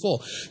situation before.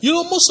 You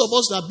know, most of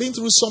us that have been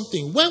through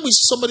something, when we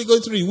see somebody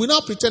going through it, we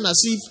now pretend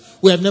as if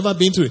we have never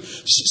been through it.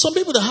 Some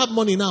people that have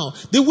money now,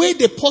 the way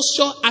they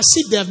posture as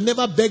if they have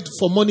never begged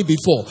for money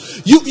before.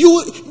 You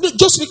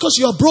just because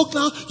you are broke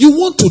now, you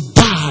want to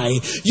die.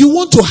 You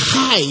want to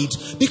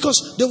hide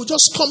because they will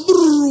just come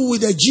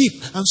with a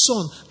jeep and so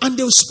on, and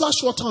they will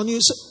splash water on you.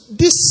 So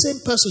this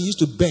same person used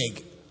to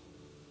beg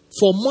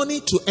for money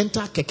to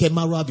enter Keke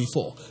Marwa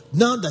before.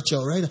 Now that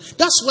you're right,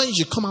 that's when you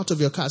should come out of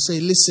your car and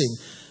say, listen,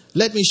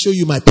 let me show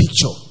you my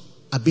picture.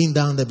 I've been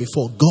down there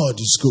before. God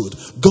is good.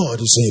 God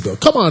is able.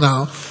 Come on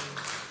now.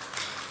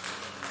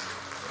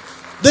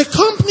 The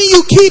company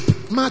you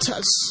keep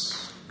matters.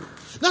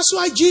 That's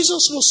why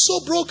Jesus was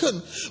so broken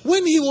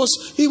when he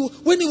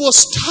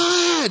was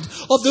tired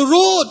of the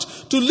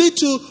road to lead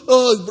to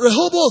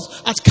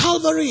Rehoboth at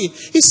Calvary.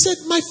 He said,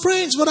 my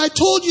friends, when I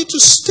told you to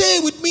stay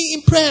with me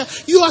in prayer,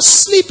 you are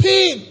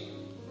sleeping.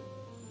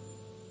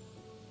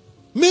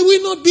 May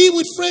we not be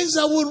with friends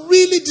that will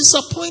really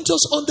disappoint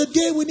us on the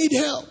day we need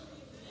help.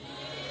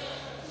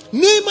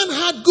 Naaman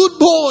had good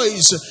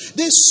boys.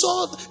 They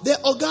saw their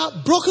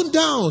Oga broken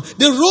down.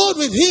 They rode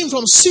with him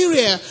from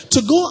Syria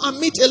to go and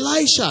meet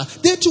Elisha.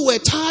 They too were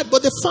tired,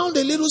 but they found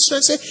a little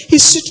strength. Say,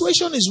 his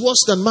situation is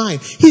worse than mine.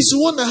 He's the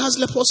one that has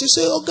leprosy.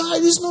 Say, oh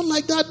God, it's not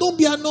like that. Don't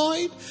be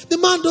annoyed. The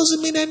man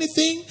doesn't mean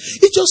anything.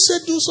 He just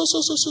said, do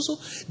so.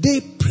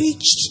 They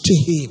preached to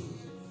him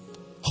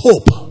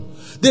hope.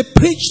 They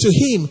preached to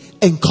him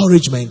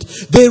encouragement.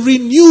 They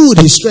renewed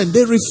his strength.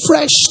 They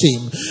refreshed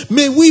him.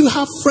 May we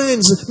have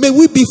friends. May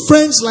we be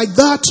friends like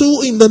that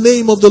too in the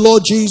name of the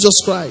Lord Jesus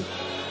Christ.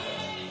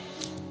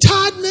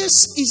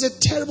 Tiredness is a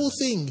terrible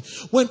thing.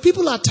 When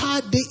people are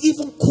tired, they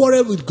even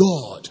quarrel with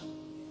God.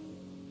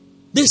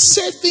 They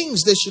say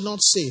things they should not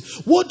say.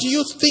 What do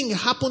you think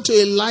happened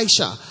to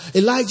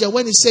Elijah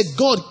when he said,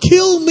 God,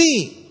 kill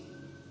me?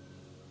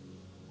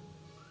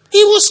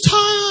 He was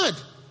tired.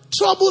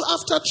 Trouble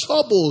after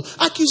trouble,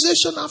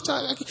 accusation after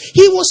accusation.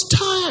 He was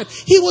tired.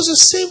 He was the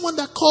same one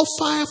that called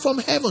fire from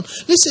heaven.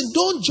 Listen,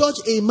 don't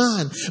judge a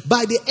man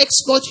by the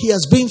exploit he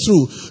has been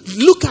through.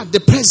 Look at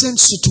the present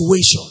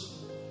situation.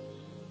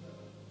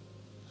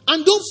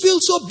 And don't feel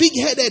so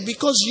big-headed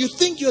because you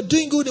think you're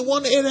doing good in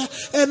one area.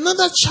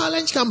 Another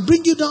challenge can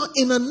bring you down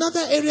in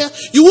another area.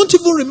 You won't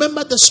even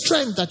remember the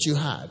strength that you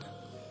had.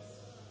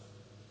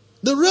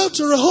 The road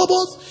to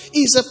Rehoboth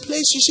is a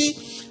place, you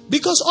see,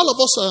 because all of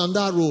us are on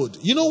that road.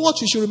 You know what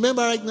you should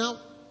remember right now?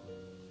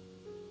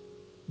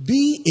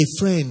 Be a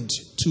friend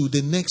to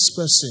the next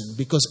person,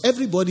 because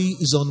everybody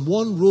is on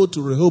one road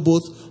to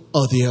Rehoboth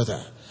or the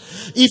other.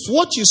 If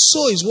what you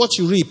sow is what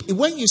you reap,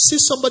 when you see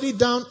somebody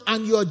down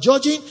and you are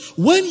judging,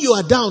 when you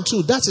are down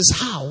too, that is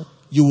how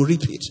you will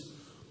reap it.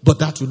 But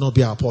that will not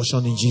be our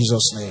portion in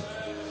Jesus' name.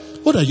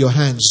 What are your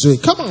hands doing?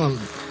 Come on.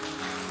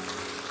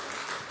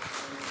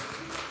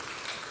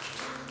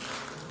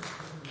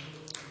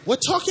 We're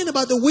talking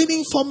about the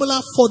winning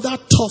formula for that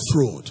tough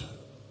road.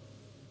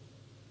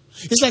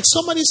 It's like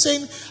somebody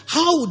saying,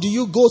 how do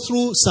you go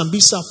through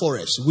Sambisa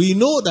Forest? We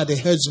know that the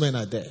herdsmen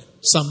are there.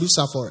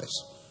 Sambisa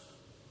Forest.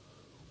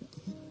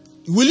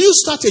 Will you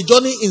start a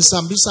journey in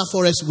Sambisa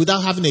Forest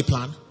without having a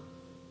plan?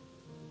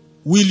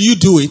 Will you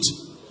do it?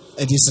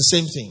 And it's the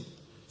same thing.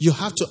 You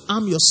have to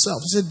arm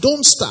yourself. He said,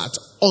 don't start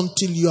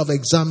until you have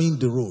examined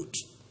the road.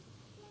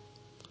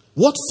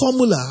 What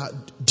formula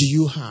do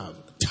you have?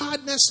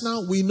 Tiredness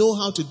now, we know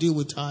how to deal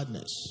with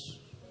tiredness.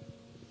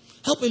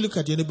 Help me look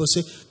at your neighbor and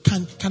say,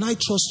 can I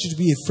trust you to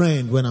be a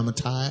friend when I'm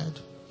tired?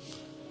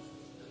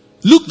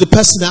 Look the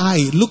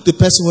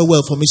person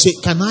well for me. Say,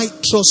 can I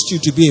trust you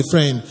to be a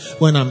friend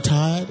when I'm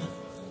tired?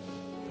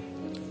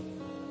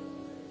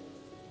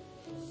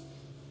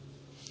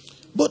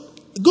 But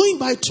going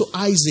back to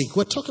Isaac,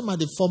 we're talking about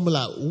the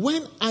formula.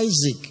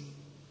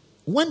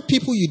 When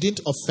people you didn't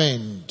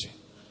offend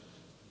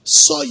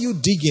saw you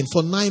digging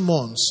for 9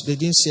 months, they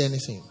didn't say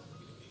anything.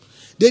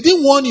 They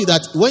didn't warn you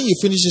that when you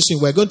finish this thing,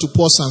 we're going to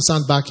pour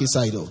sand back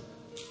inside.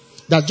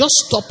 That just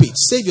stop it,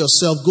 save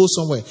yourself, go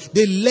somewhere.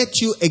 They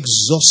let you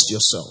exhaust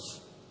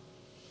yourself.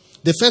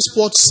 They first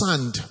poured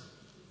sand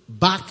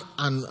back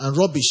and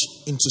rubbish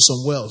into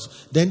some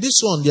wells. Then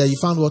this one there, you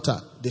found water.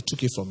 They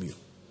took it from you.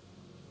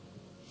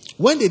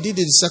 When they did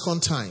it the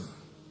second time,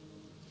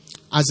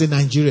 as a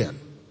Nigerian,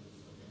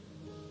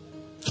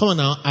 come on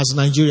now, as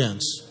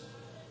Nigerians,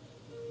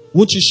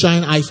 won't you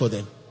shine eye for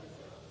them?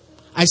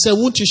 I said,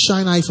 won't you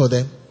shine eye for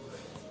them?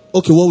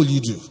 Okay, what will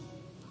you do?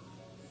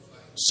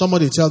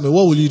 Somebody tell me,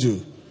 what will you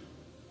do?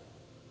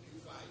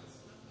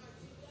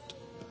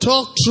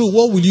 Talk true.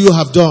 What will you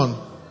have done?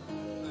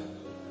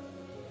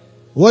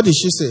 What did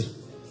she say?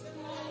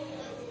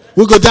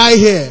 We go die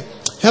here.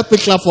 Help me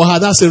clap for her.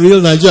 That's a real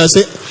Nigerian.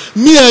 Say,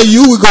 me and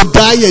you, we go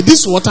die here.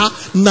 This water,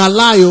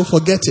 nalayo,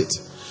 forget it.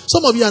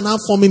 Some of you are now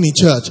forming in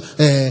church.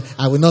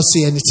 I will not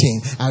say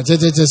anything.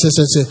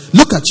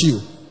 Look at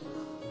you.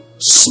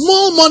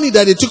 Small money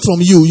that they took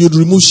from you, you'd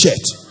remove shirt.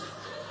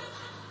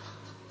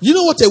 You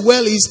know what a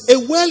well is? A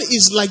well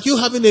is like you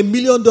having $1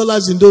 million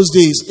in those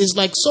days. It's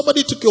like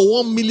somebody took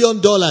your $1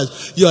 million.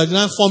 You are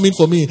now forming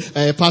for me,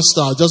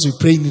 Pastor, I'll just be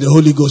praying in the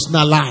Holy Ghost.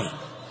 Now lie.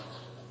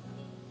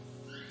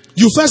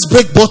 You first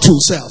break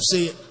bottles,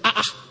 say,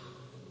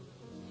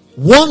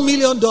 $1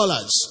 million.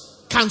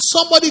 Can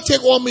somebody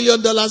take $1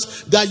 million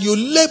that you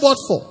labored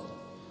for?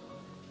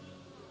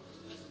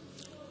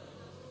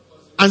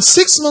 And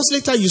 6 months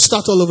later, you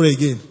start all over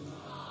again.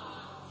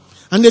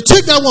 And they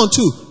take that one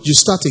too, you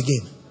start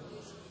again.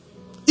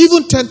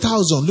 Even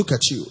 10,000, look at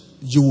you.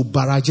 You will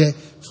barrage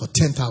for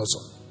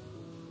 10,000.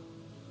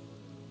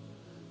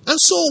 And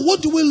so,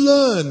 what do we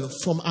learn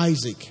from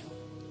Isaac?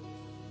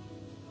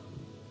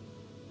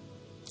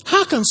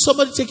 How can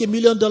somebody take $1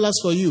 million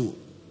for you?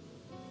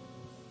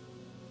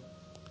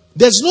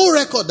 There's no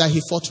record that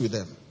he fought with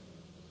them.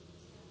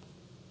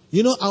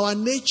 You know, our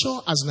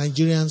nature as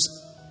Nigerians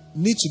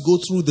need to go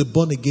through the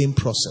born again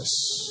process.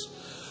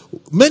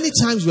 Many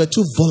times we're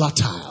too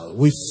volatile.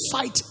 We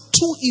fight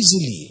too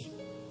easily.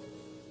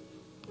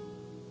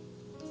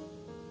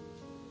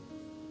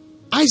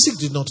 Isaac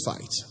did not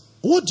fight.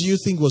 What do you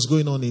think was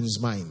going on in his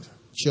mind?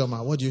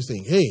 Chioma, what do you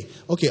think? Hey,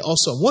 okay,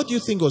 awesome. What do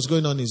you think was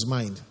going on in his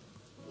mind?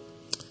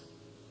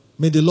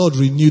 May the Lord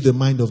renew the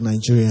mind of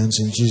Nigerians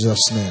in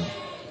Jesus' name.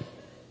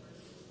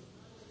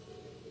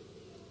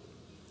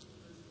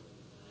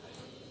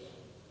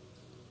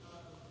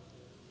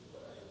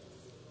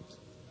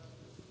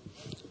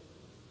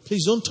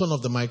 Please don't turn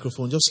off the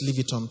microphone. Just leave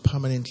it on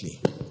permanently.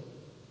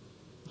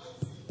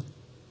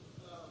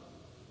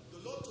 The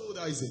Lord told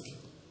Isaac,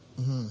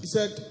 He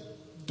said,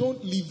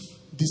 don't leave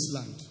this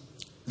land.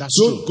 Don't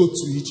true. Go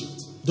to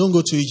Egypt. Don't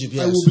go to Egypt,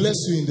 yes. I will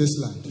bless you in this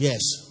land.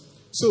 Yes.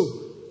 So,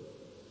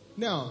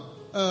 now,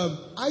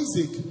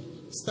 Isaac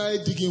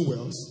started digging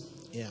wells.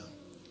 Yeah.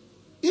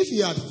 If he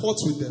had fought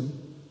with them,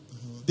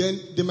 then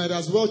they might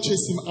as well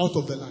chase him out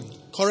of the land.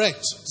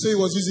 Correct. So he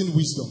was using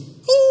wisdom.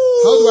 Ooh.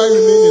 How do I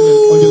remain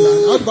on the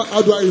land?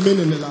 How do I remain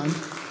in the land?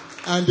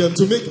 And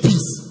to make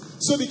peace.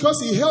 So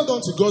because he held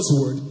on to God's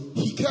word,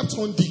 he kept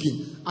on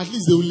digging. At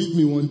least they will leave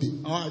me one day.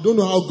 I don't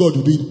know how God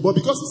will do it. But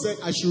because he said,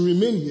 I should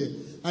remain here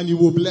and he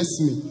will bless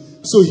me.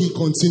 So he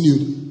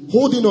continued,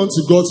 holding on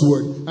to God's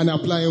word and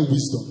applying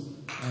wisdom.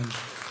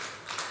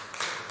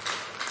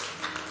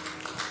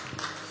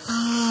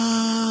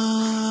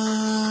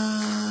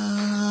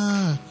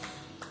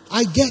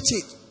 I get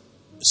it.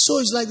 So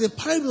it's like the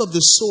parable of the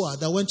sower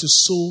that went to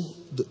sow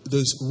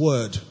the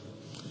word.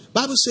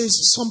 Bible says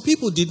some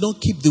people did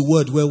not keep the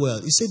word well.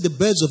 It said the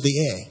birds of the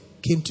air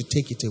came to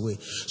take it away.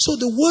 So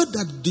the word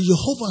that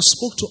Jehovah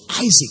spoke to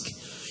Isaac,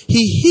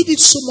 he hid it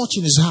so much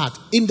in his heart.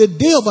 In the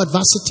day of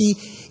adversity,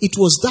 it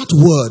was that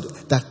word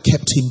that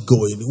kept him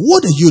going.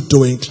 What are you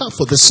doing? Clap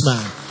for this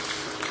man.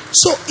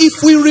 So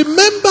if we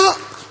remember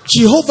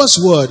Jehovah's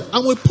word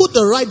and we put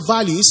the right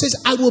value, he says,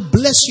 I will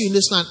bless you in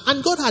this land.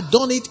 And God had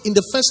done it in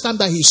the first time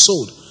that he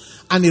sowed.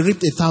 And he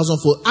reaped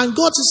 1,000-fold. And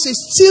God says,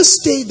 still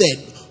stay there.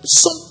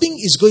 Something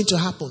is going to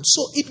happen.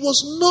 So it was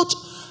not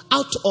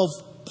out of,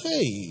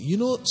 hey, you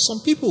know,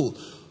 some people,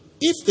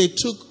 if they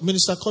took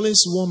Minister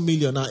Collins 1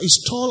 million, now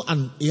he's tall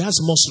and he has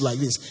muscle like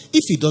this.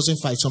 If he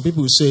doesn't fight, some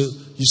people will say,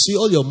 you see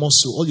all your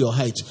muscle, all your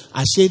height.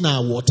 I say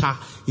now water,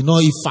 you know,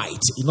 he fight.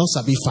 You know,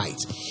 sabi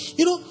fight.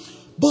 You know,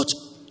 but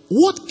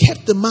what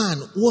kept the man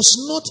was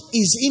not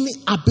his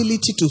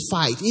inability to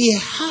fight. He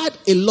had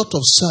a lot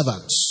of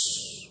servants.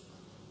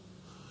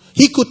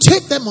 He could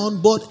take them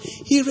on, but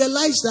he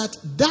realized that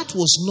that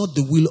was not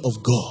the will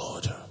of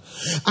God.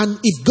 And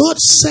if God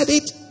said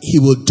it, he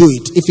will do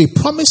it. If he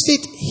promised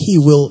it, he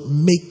will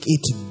make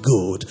it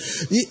good.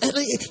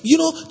 You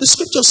know, the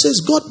scripture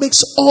says God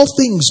makes all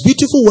things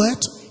beautiful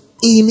what?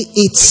 In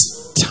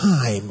its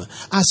time.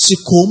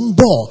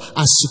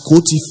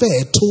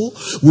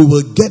 We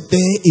will get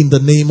there in the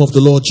name of the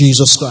Lord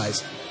Jesus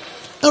Christ.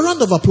 A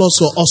round of applause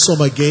for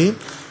awesome again.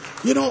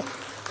 You know,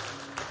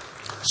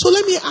 so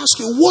let me ask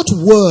you, what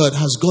word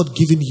has God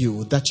given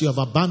you that you have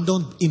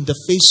abandoned in the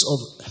face of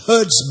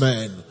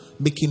herdsmen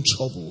making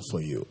trouble for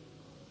you?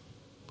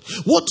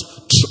 What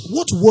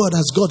word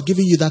has God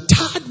given you that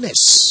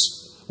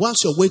tiredness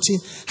whilst you're waiting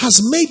has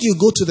made you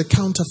go to the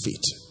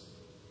counterfeit?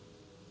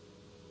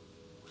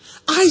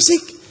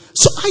 Isaac,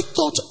 so I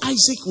thought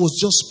Isaac was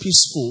just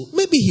peaceful.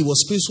 Maybe he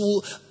was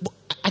peaceful, but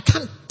I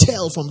can't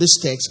tell from this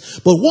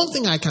text. But one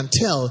thing I can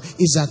tell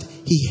is that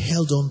he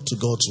held on to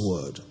God's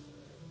word.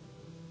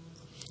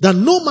 That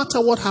no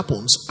matter what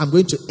happens, I'm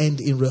going to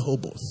end in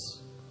Rehoboth.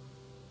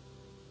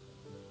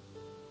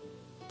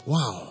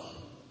 Wow.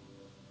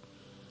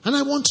 And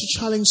I want to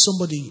challenge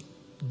somebody,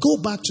 go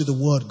back to the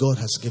word God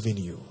has given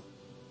you.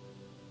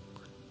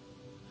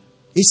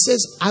 It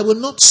says, I will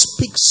not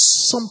speak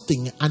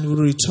something and it will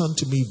return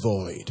to me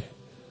void.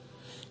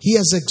 He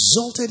has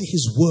exalted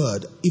his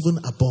word even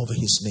above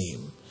his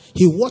name.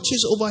 He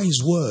watches over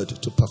his word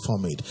to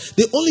perform it.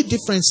 The only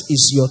difference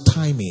is your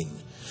timing.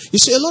 You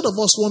see, a lot of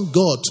us want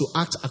God to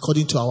act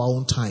according to our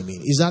own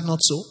timing. Is that not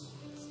so?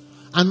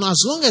 And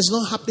as long as it's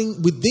not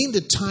happening within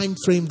the time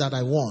frame that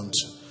I want,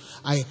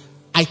 I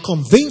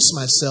convince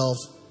myself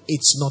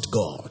it's not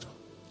God.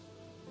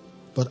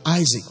 But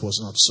Isaac was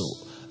not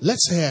so.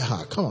 Let's hear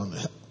her. Come on.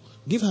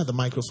 Give her the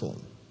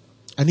microphone.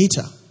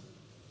 Anita.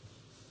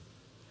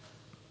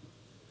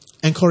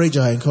 Encourage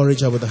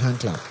her with a hand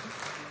clap.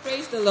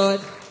 Praise the Lord.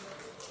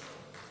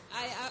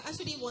 I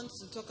actually want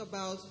to talk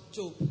about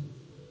Job.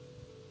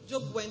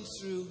 Job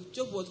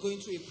was going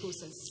through a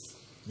process.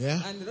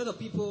 Yeah. And a lot of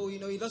people, he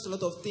lost a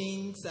lot of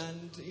things,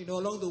 and,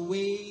 along the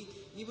way,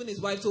 even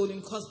his wife told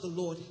him, curse the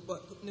Lord,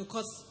 but,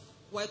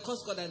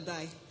 curse God and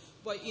die.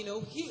 But, he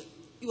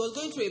was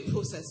going through a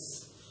process,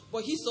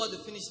 but he saw the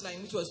finish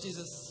line, which was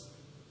Jesus.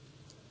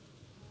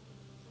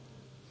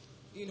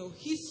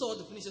 He saw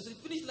the finish line. So the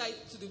finish line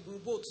to the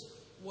Rehoboth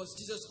was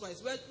Jesus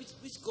Christ,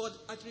 which God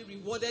actually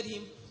rewarded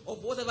him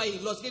of whatever he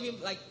lost, gave him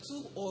like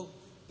 2 or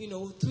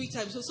 3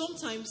 times. So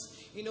sometimes,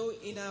 in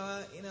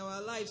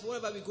our lives,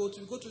 wherever we go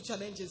through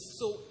challenges.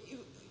 So,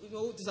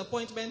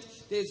 disappointment.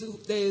 There's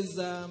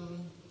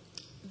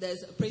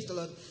praise the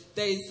Lord.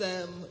 There's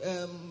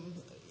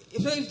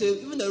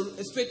even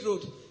a straight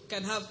road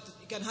can have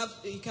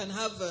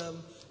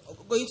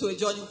going to a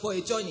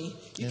journey.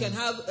 You can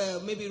have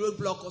maybe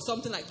roadblock or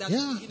something like that.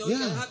 You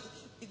can have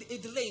a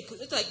delay.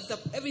 It's like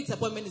every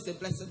disappointment is a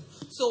blessing.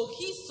 So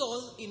he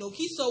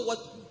saw what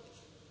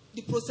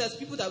the process,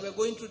 people that were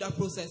going through that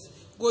process,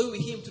 going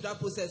with him to that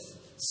process.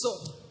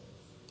 So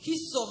he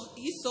saw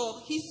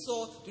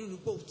the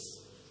report.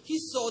 He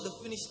saw the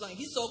finish line.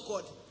 He saw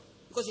God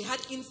because he had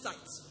insight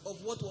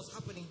of what was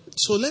happening.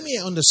 So let me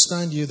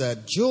understand you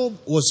that Job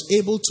was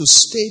able to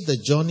stay the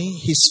journey.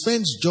 His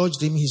friends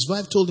judged him. His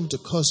wife told him to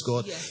curse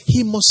God. Yes.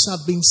 He must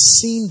have been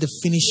seeing the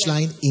finish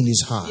line in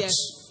his heart. Yes.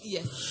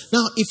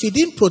 Now, if he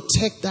didn't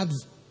protect that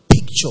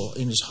picture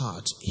in his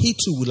heart, he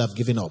too would have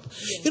given up.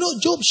 Yes.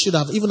 Job should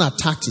have even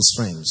attacked his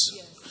friends.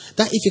 Yes.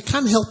 That if you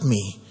can't help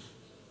me,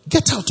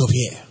 get out of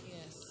here.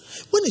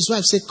 Yes. When his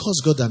wife said,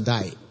 curse God and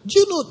die, do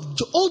you know,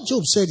 all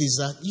Job said is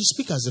that you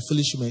speak as a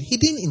foolish man. He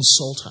didn't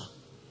insult her.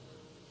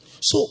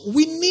 So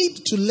we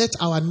need to let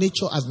our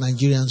nature as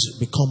Nigerians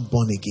become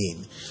born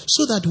again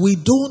so that we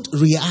don't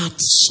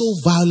react so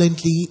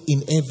violently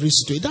in every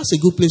situation. That's a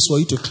good place for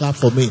you to clap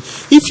for me.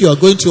 If you are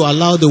going to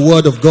allow the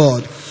word of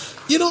God.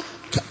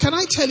 Can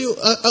I tell you,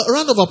 a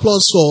round of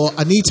applause for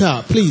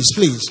Anita, please.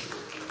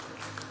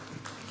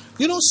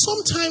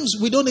 Sometimes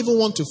we don't even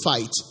want to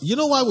fight. You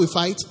know why we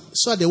fight?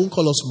 So that they won't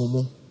call us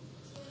Mumu.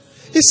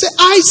 They say,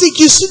 Isaac,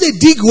 you see they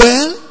dig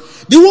well?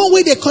 The one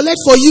way they collect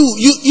for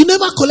you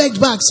never collect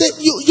back. Say,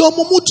 your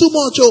Mumu too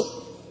much.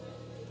 Oh.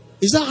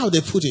 Is that how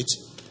they put it?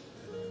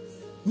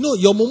 No,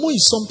 your Mumu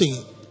is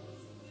something.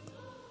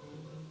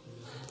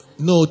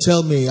 No,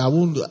 tell me, I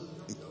won't.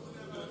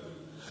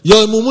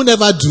 Your Mumu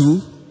never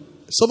do.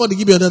 Somebody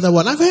give me another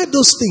one. I've heard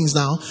those things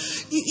now.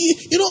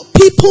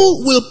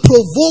 People will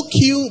provoke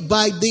you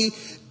by the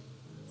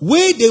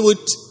way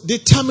the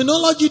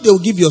terminology they will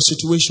give your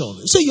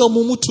situation. Say your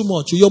mumu too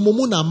much. Your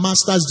mumu na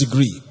master's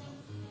degree.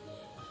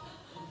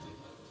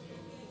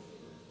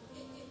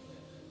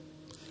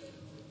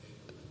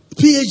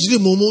 PhD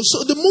mumu.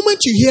 So the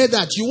moment you hear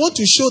that, you want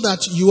to show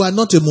that you are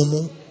not a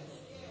mumu.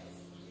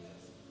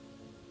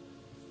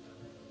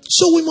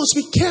 So we must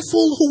be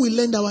careful who we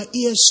lend our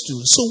ears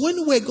to. So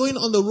when we're going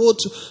on the road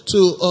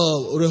to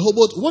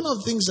Rehoboth, one of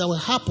the things that will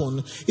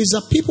happen is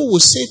that people will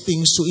say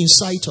things to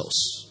incite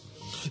us.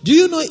 Do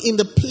you know in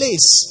the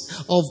place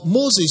of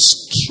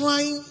Moses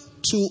trying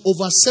to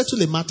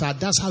oversettle a matter,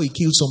 that's how he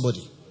killed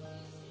somebody.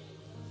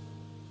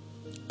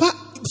 But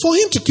for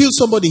him to kill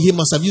somebody, he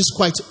must have used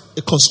quite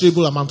a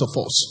considerable amount of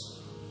force.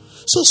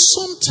 So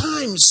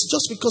sometimes,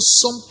 just because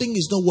something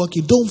is not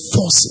working, don't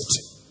force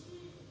it.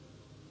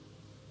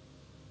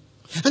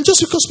 And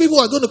just because people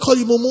are going to call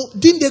you Momo,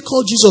 didn't they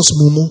call Jesus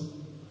Momo?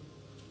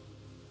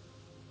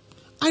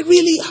 I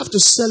really have to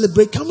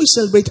celebrate. Can we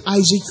celebrate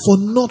Isaac for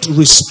not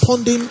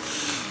responding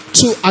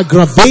to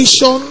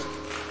aggravation?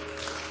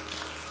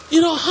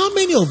 How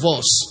many of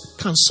us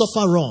can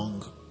suffer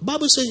wrong?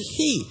 Bible says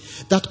he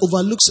that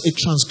overlooks a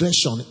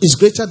transgression is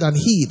greater than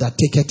he that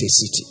taketh a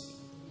city.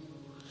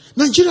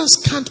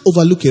 Nigerians can't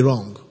overlook a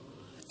wrong.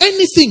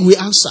 Anything we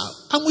answer,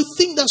 and we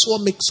think that's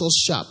what makes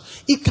us sharp.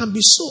 It can be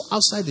so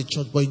outside the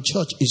church, but in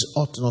church it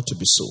ought not to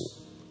be so.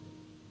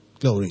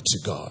 Glory to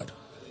God.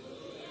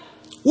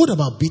 What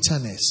about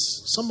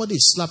bitterness? Somebody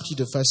slapped you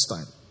the first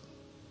time.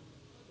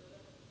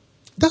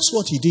 That's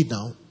what he did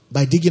now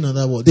by digging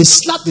another well. They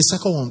slapped the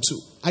second one too.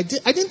 I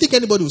didn't think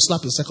anybody would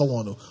slap the second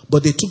one,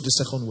 but they took the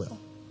second well.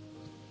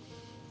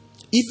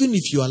 Even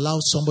if you allow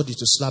somebody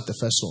to slap the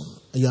first one,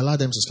 and you allow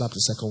them to slap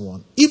the second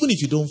one, even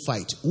if you don't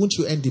fight, won't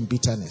you end in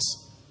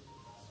bitterness?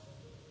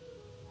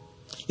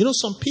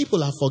 Some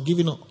people are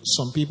forgiving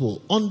some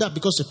people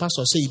because the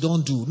pastor say you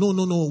don't do.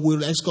 No,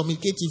 we'll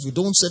excommunicate if you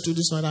don't settle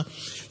this matter.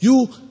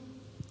 You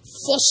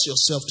force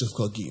yourself to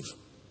forgive,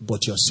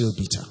 but you're still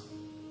bitter.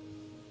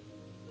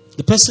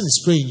 The person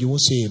is praying, you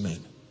won't say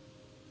amen.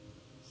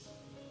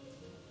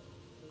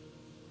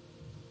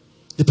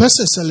 The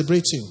person is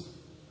celebrating.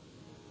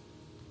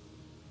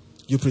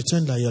 You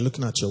pretend that you're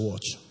looking at your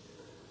watch.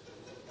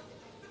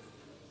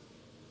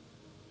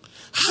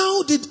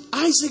 How did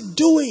Isaac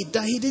do it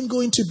that he didn't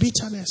go into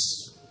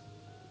bitterness?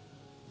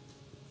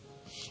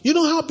 You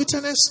know how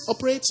bitterness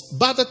operates?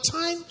 By the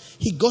time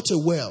he got a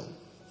well,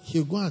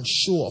 he'll go and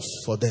show off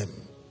for them.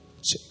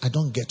 Say, I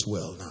don't get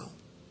well now.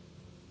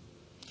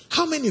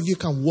 How many of you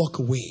can walk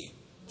away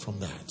from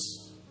that?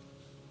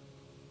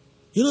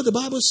 You know, the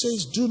Bible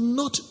says, do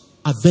not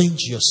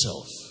avenge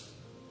yourself,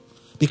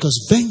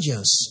 because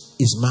vengeance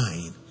is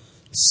mine,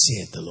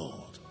 saith the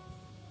Lord.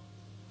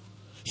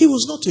 He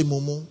was not a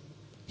mumu.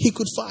 He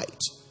could fight.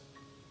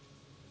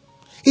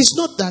 It's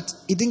not that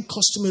it didn't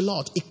cost him a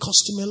lot. It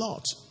cost him a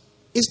lot.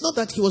 It's not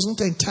that he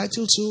wasn't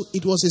entitled to.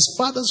 It was his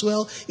father's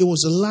well. It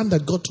was the land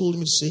that God told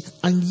him to say.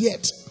 And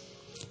yet,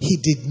 he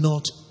did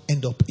not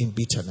end up in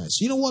bitterness.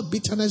 You know what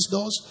bitterness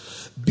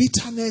does?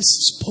 Bitterness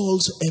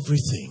spoils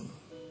everything.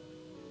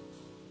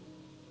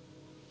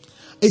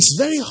 It's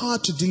very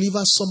hard to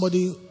deliver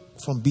somebody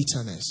from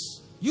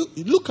bitterness.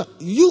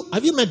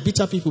 Have you met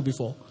bitter people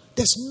before?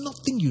 There's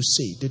nothing you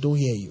say, they don't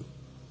hear you.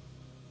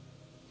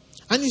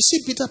 And you see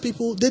bitter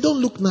people, they don't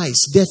look nice.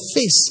 Their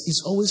face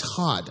is always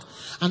hard.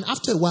 And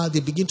after a while, they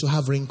begin to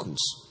have wrinkles.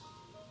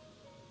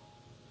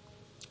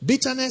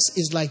 Bitterness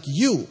is like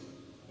you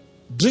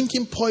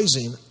drinking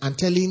poison and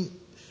telling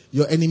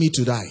your enemy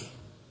to die.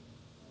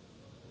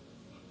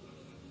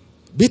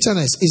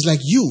 Bitterness is like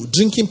you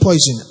drinking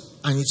poison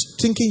and it's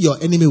thinking your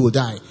enemy will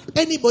die.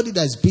 Anybody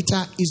that's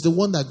bitter is the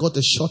one that got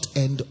the short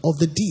end of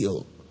the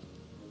deal.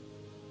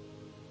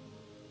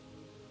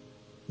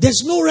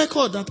 There's no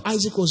record that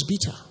Isaac was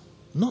bitter.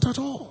 Not at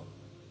all.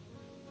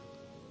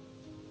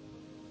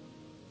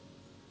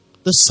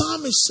 The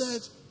psalmist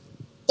said,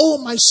 "Oh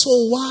my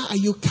soul, why are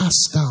you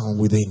cast down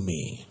within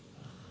me?"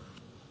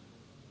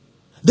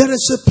 There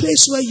is a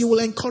place where you will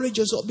encourage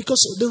yourself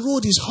because the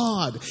road is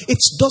hard. It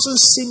doesn't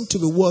seem to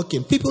be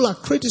working. People are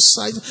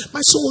criticizing.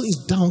 My soul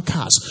is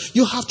downcast.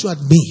 You have to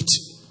admit.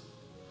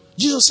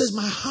 Jesus says,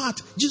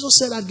 Jesus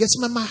said at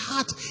Gethsemane, my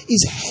heart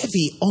is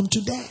heavy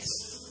unto death.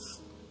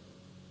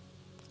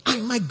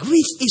 And my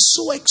grief is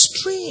so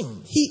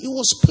extreme. He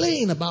was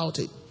playing about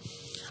it.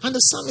 And the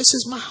psalmist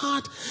says, my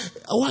heart,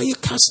 why are you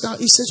cast down?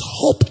 He says,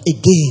 hope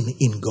again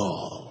in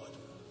God.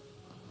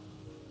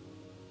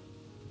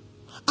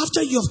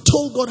 After you have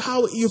told God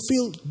how you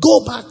feel,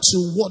 go back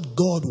to what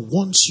God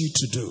wants you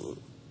to do.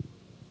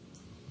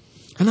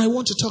 And I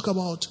want to talk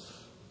about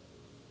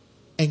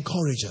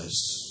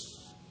encouragers.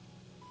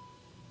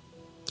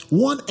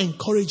 One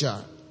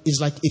encourager is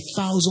like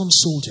 1,000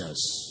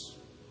 soldiers.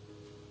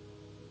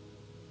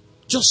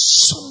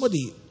 Just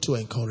somebody to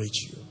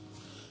encourage you.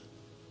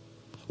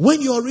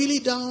 When you are really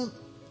down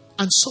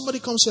and somebody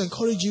comes to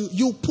encourage you,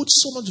 you put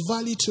so much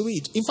value to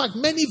it. In fact,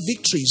 many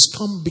victories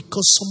come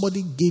because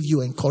somebody gave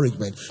you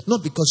encouragement,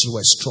 not because you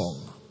were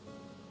strong.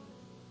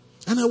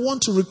 And I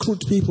want to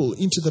recruit people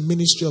into the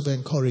ministry of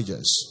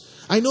encouragers.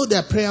 I know there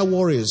are prayer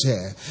warriors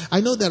here.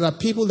 I know there are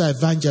people that are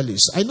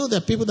evangelists. I know there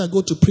are people that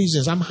go to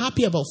prisons. I'm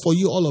happy for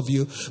you, all of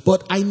you.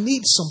 But I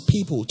need some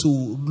people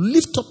to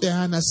lift up their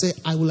hand and say,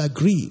 I will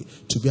agree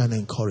to be an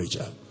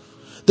encourager.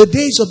 The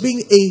days of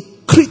being a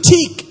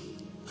critique,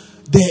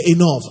 they're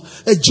enough.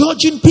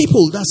 Judging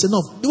people, that's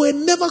enough. We're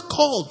never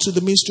called to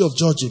the ministry of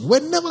judging.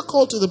 We're never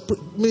called to the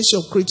ministry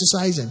of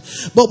criticizing.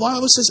 But the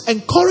Bible says,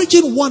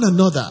 encouraging one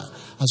another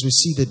as we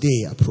see the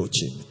day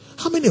approaching.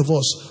 How many of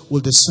us will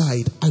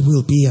decide, I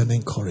will be an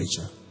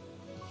encourager?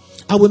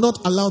 I will not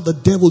allow the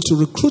devil to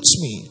recruit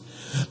me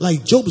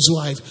like Job's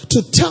wife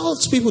to tell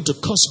people to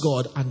curse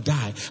God and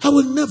die. I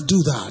will never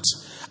do that.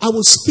 I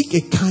will speak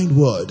a kind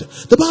word.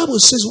 The Bible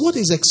says what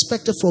is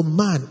expected from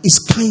man is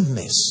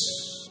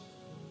kindness.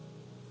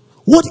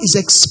 What is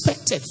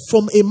expected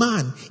from a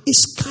man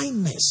is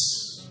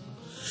kindness.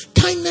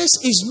 Kindness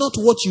is not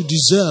what you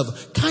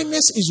deserve.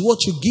 Kindness is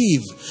what you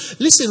give.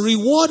 Listen,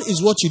 reward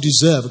is what you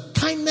deserve.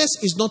 Kindness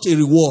is not a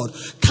reward.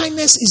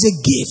 Kindness is a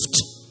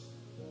gift.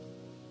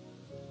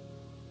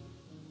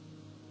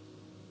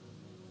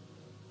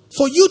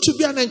 For you to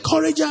be an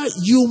encourager,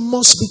 you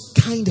must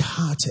be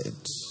kind-hearted.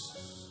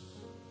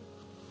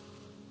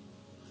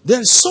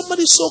 There's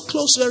somebody so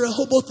close to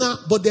Rehoboth now,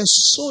 but they're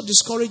so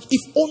discouraged.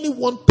 If only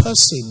one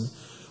person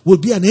will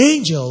be an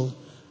angel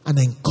and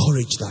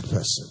encourage that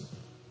person.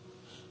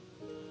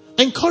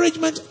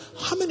 Encouragement.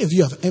 How many of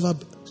you have ever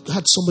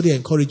had somebody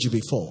encourage you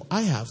before?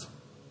 I have.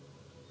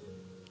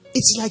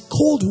 It's like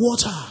cold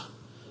water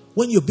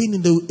when you've been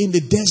in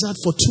the desert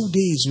for 2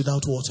 days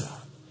without water.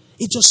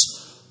 It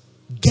just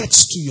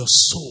gets to your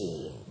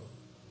soul.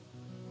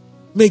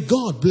 May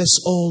God bless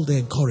all the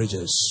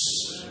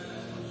encouragers.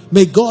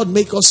 May God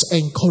make us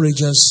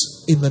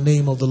encouragers in the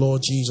name of the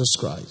Lord Jesus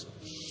Christ.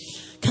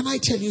 Can I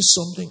tell you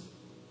something?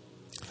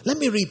 Let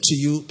me read to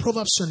you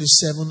Proverbs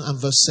 27 and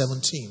verse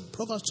 17.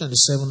 Proverbs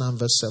 27 and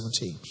verse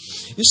 17.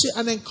 You see,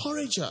 an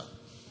encourager.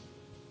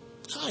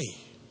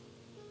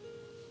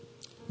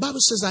 Bible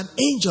says an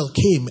angel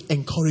came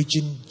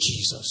encouraging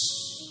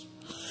Jesus.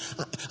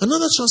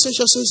 Another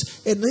translation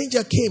says an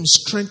angel came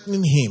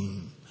strengthening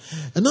him.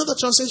 Another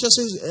translation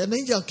says an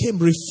angel came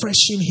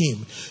refreshing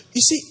him.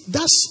 You see,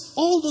 that's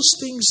all those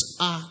things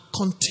are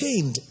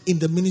contained in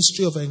the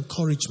ministry of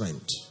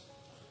encouragement.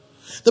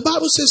 The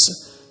Bible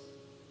says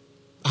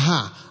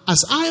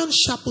As iron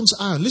sharpens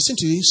iron, listen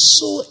to this,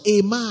 so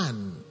a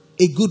man,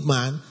 a good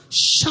man,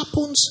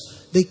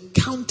 sharpens the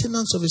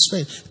countenance of his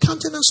friend.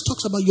 Countenance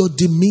talks about your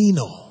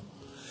demeanor,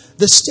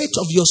 the state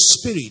of your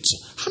spirit.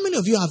 How many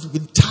of you have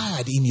been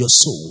tired in your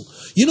soul?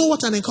 You know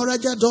what an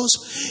encourager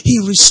does? He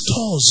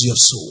restores your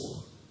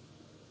soul.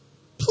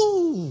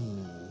 Ooh,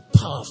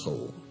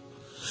 powerful.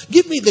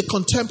 Give me the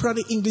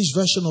contemporary English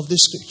version of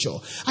this scripture.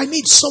 I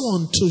need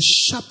someone to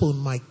sharpen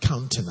my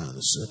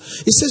countenance.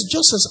 It says,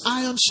 just as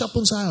iron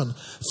sharpens iron,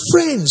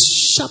 friends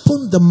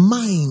sharpen the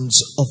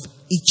minds of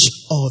each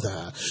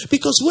other.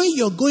 Because where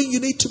you're going, you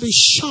need to be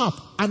sharp.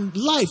 And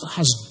life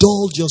has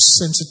dulled your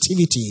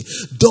sensitivity,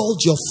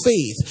 dulled your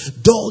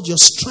faith, dulled your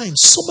strength.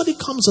 Somebody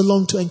comes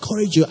along to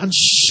encourage you and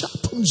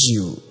sharpens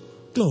you.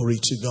 Glory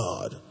to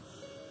God.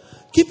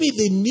 Give me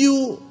the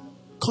new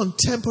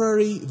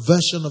contemporary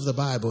version of the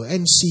Bible,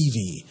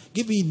 NCV.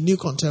 Give me new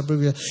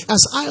contemporary.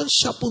 As iron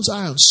sharpens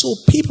iron, so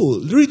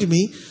people, read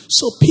me,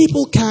 so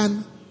people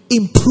can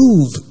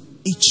improve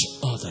each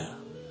other.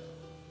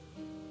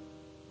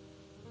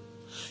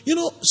 You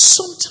know,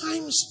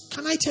 sometimes,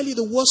 can I tell you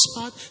the worst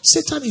part?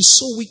 Satan is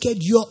so wicked,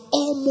 you're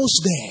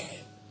almost there.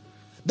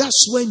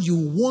 That's when you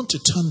want to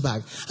turn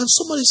back. And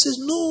somebody says,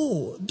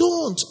 no,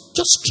 don't.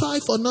 Just try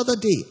for another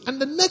day.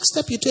 And the next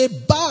step you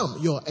take, bam,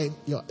 you're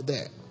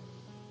there.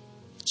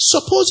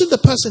 Supposing the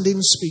person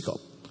didn't speak up.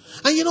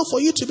 And you know,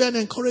 for you to be an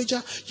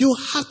encourager, you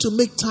have to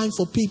make time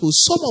for people.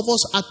 Some of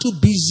us are too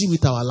busy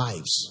with our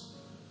lives.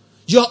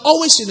 You're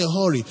always in a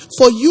hurry.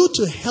 For you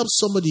to help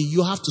somebody,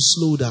 you have to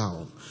slow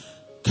down.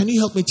 Can you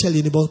help me tell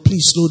your neighbor,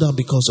 please slow down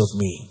because of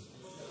me?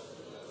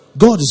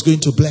 God is going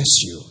to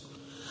bless you.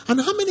 And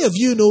how many of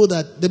you know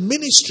that the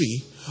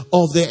ministry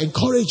of the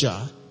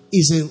encourager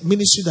is a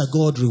ministry that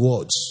God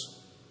rewards?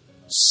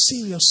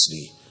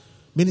 Seriously.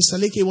 Minister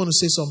Leke, you want to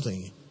say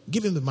something?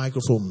 Give him the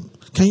microphone.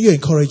 Can you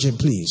encourage him,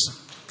 please?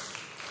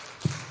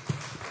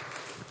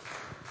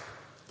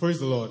 Praise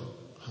the Lord.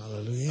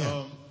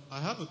 Hallelujah. I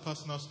have a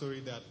personal story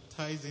that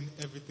ties in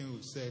everything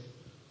we've said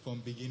from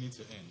beginning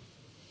to end.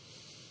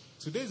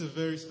 Today is a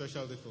very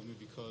special day for me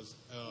because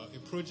a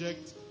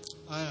project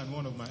I and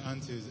one of my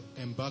aunties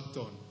embarked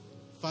on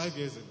 5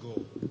 years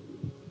ago.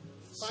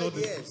 5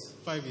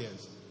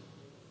 years.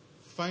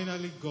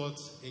 Finally got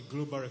a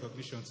global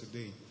recognition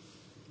today.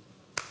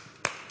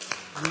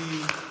 We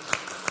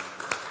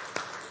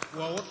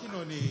were working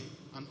on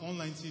an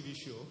online TV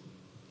show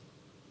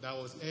that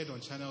was aired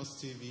on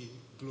Channels TV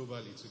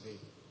globally today.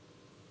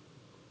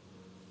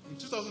 In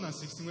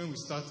 2016, when we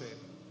started,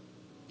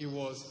 it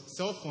was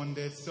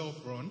self-funded,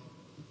 self-run.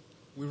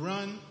 We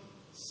ran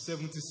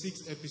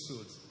 76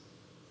 episodes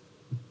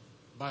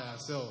by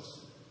ourselves,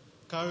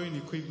 carrying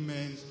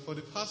equipment. For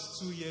the past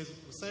 2 years,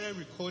 we started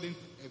recording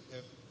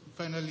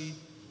finally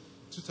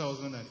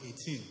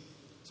 2018.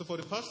 So for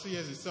the past 2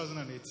 years in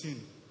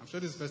 2018, I'm sure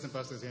this person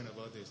pastor is hearing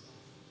about this,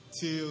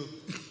 till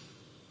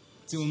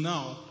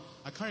now,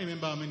 I can't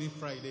remember how many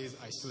Fridays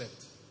I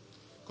slept.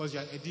 Because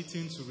you're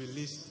editing to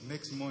release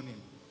next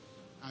morning.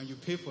 And you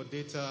pay for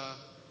data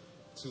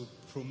to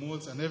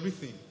promote and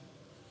everything.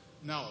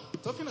 Now,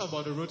 talking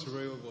about the road to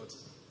Rehoboth,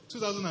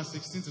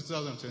 2016 to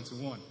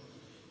 2021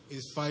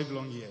 is 5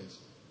 long years.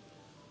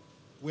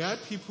 We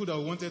had people that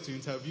wanted to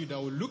interview that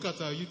would look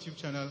at our YouTube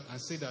channel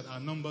and say that our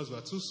numbers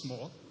were too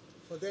small,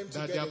 for them to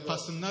that get their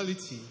involved.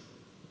 personality,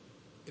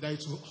 that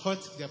it would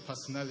hurt their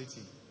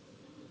personality.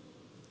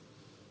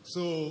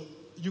 So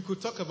you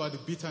could talk about the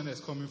bitterness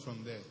coming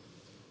from there.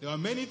 There were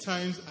many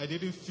times I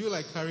didn't feel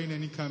like carrying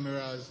any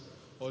cameras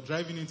or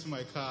driving into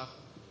my car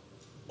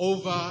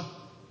over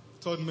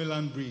Third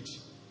Mainland Bridge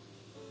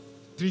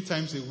 3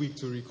 times a week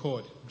to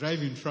record,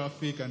 driving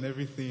traffic and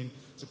everything,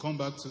 to come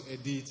back to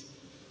edit.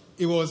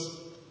 It was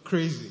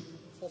crazy.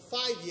 For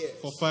 5 years.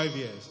 For 5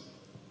 years.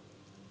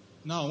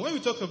 Now, when we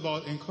talk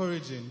about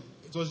encouraging,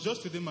 it was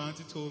just today my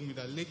auntie told me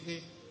that,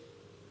 Leke,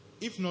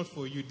 if not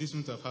for you, this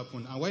wouldn't have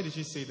happened. And why did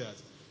she say that?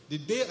 The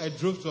day I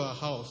drove to her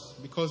house,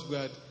 because we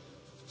had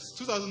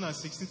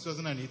 2016,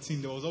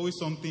 2018, there was always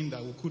something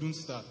that we couldn't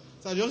start.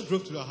 So I just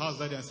drove to her house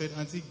that day and said,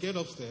 Auntie, get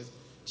upstairs,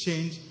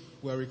 change,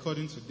 we're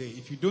recording today.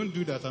 If you don't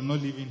do that, I'm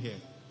not leaving here.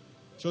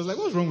 She was like,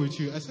 what's wrong with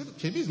you? I said,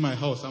 okay, this is my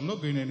house, I'm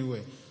not going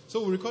anywhere.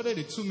 So we recorded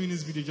a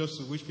 2-minute video just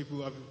to wish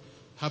people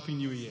Happy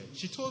New Year.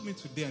 She told me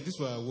today, and these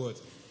were her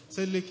words,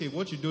 said, Leke,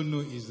 what you don't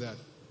know is that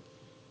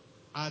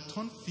I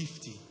turned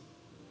 50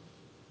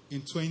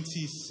 in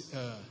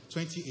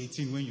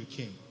 2018 when you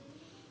came.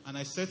 And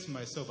I said to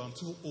myself, I'm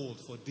too old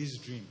for this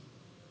dream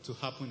to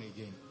happen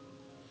again.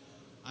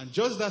 And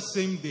just that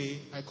same day,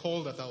 I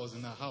called that I was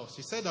in her house.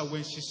 She said that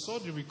when she saw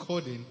the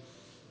recording,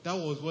 that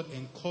was what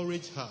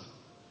encouraged her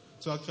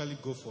to actually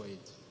go for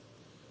it.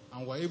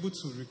 And we're able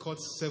to record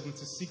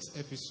 76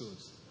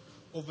 episodes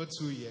over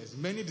 2 years.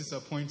 Many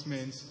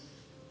disappointments.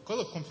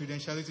 Because of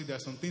confidentiality, there are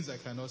some things I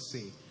cannot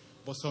say.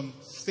 But some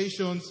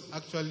stations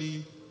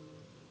actually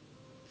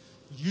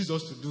use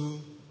us to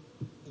do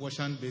wash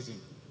and basin.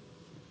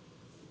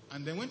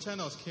 And then when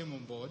channels came on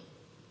board,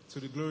 to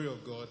the glory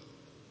of God,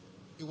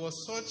 it was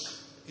such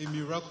a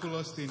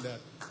miraculous thing that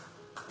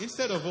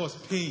instead of us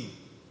paying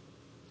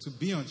to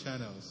be on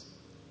channels,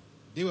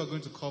 they were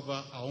going to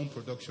cover our own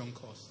production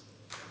cost.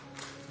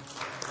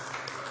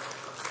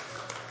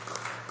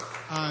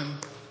 And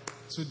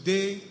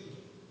today,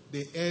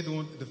 they aired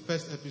the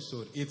first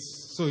episode.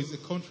 It's a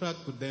contract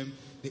with them.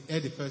 They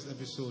aired the first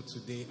episode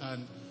today.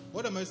 And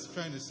what am I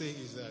trying to say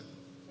is that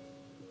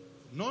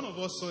none of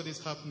us saw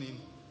this happening,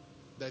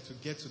 that to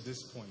get to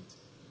this point.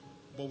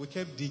 But we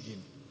kept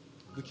digging.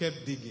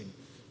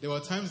 There were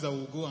times that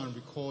we'll go and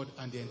record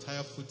and the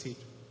entire footage,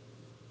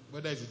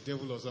 whether it's the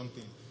devil or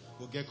something,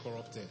 will get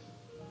corrupted.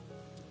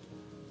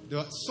 There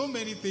are so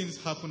many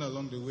things happen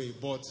along the way,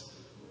 but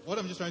what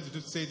I'm just trying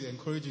to say to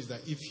encourage is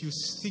that if you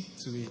stick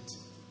to it,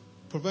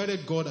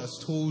 provided God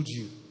has told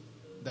you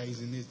that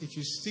is in it, if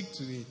you stick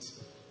to it,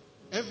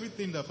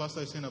 everything that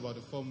Pastor is saying about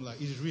the formula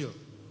is real.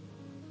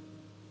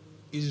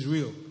 Is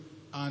real.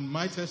 And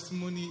my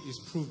testimony is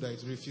proof that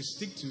it's real. If you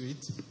stick to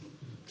it,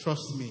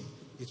 trust me,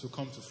 it will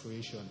come to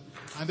fruition.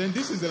 And then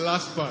this is the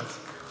last part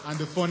and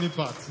the funny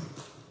part.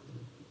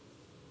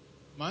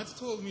 My auntie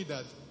told me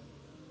that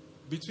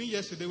between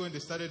yesterday when they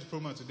started the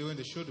program and today when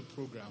they showed the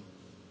program,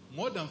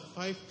 more than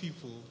 5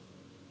 people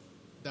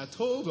that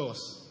told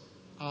us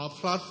our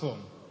platform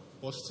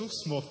was too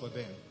small for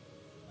them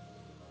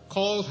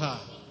called her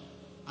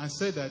and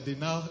said that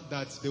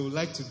they would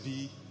like to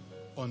be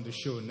on the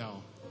show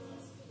now,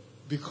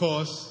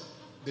 because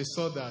they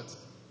saw that,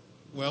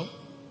 well,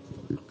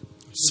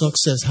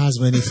 success has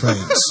many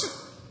friends.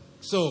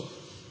 So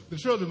the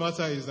truth of the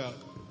matter is that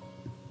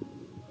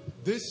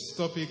this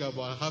topic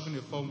about having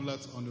a formula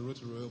on the road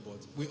to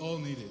Rehoboth, we all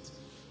need it.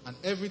 And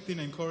everything,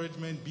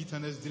 encouragement,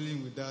 bitterness,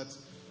 dealing with that,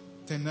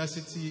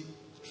 tenacity,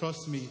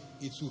 trust me,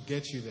 it will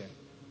get you there.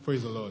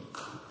 Praise the Lord.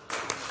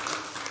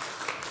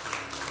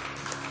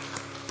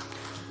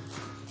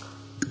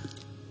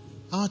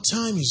 Our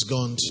time is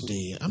gone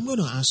today. I'm going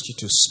to ask you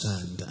to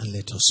stand and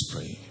let us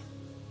pray.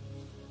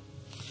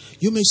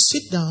 You may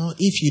sit down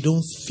if you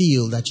don't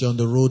feel that you're on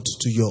the road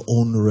to your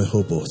own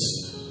Rehoboth.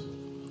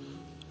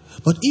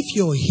 But if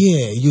you're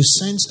here, you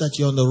sense that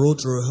you're on the road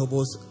to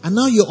Rehoboth, and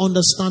now you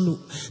understand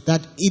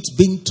that it's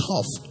been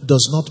tough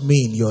does not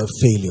mean you're a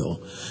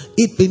failure.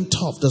 It being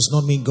tough does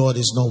not mean God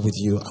is not with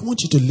you. I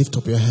want you to lift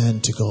up your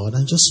hand to God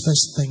and just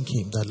first thank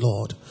Him that,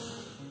 Lord,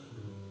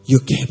 you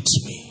kept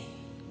me.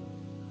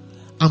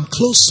 I'm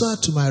closer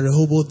to my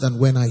Rehoboth than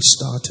when I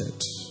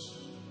started.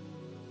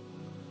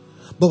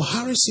 But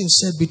Harrison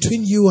said,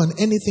 between you and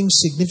anything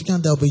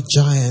significant, there will be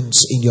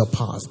giants in your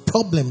path.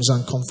 Problems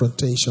and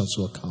confrontations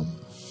will come.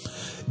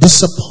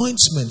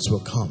 Disappointments will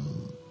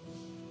come.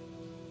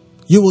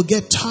 You will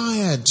get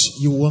tired.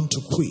 You want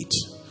to quit.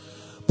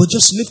 But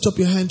just lift up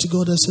your hand to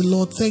God and say,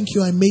 Lord, thank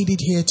you. I made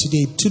it here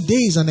today.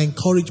 Today is an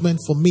encouragement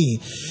for me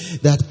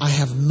that I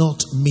have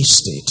not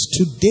missed it.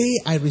 Today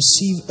I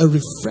receive a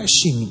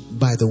refreshing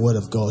by the word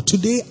of God.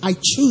 Today I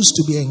choose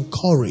to be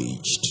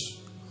encouraged.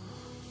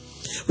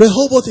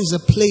 Rehoboth is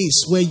a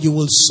place where you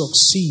will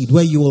succeed,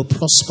 where you will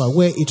prosper,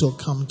 where it will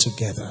come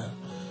together.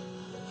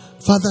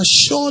 Father,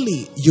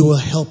 surely you will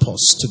help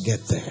us to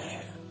get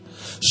there.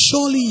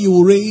 Surely you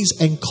will raise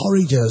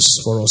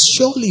encouragers for us.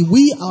 Surely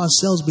we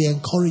ourselves be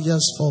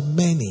encouragers for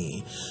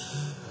many.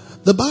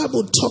 The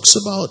Bible talks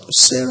about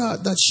Sarah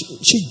that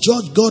she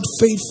judged God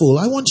faithful.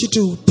 I want you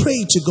to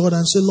pray to God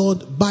and say,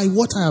 Lord, by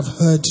what I have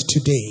heard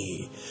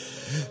today,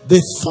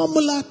 the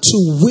formula to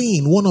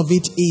win, one of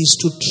it is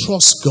to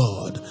trust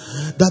God.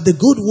 That the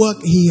good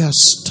work He has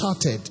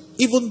started,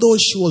 even though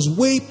she was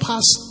way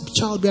past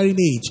childbearing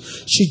age,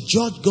 she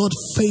judged God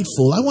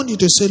faithful. I want you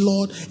to say,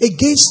 Lord,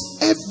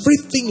 against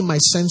everything my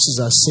senses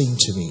are saying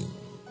to me,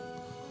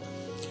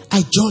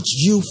 I judge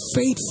you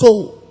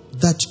faithful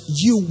that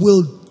you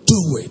will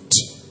do it.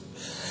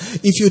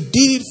 If you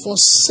did it for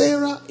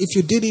Sarah, if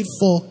you did it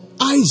for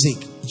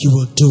Isaac, you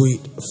will do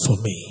it for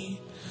me.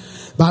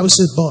 The Bible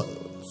says, but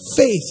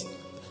faith,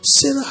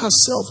 Sarah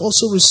herself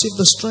also received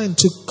the strength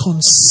to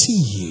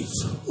conceive.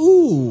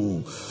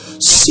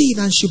 Seed,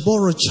 and she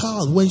bore a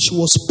child when she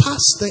was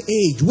past the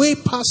age, way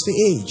past the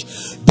age,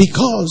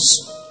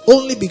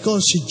 only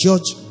because she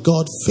judged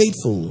God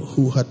faithful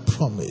who had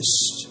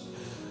promised.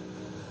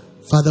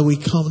 Father, we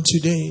come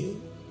today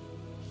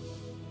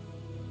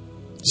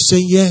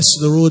saying, yes,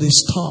 the road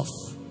is tough.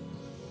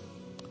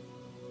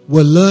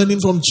 We're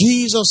learning from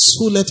Jesus,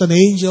 who let an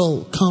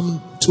angel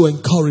come to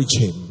encourage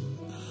him.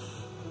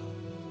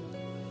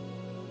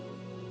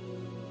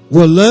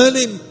 We're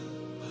learning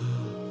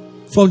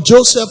from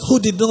Joseph, who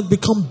did not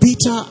become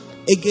bitter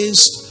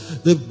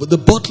against the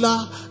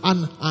butler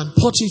and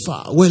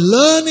Potiphar. We're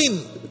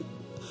learning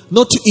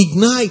not to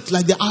ignite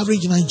like the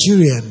average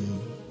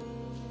Nigerian.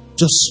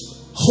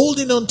 Just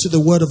holding on to the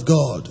word of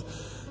God,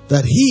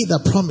 that He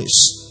that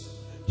promised,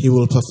 He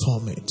will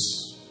perform it.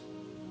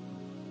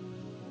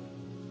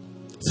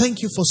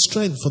 Thank you for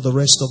strength for the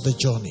rest of the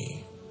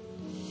journey.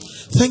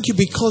 Thank you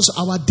because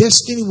our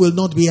destiny will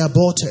not be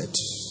aborted.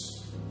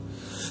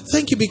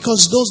 Thank you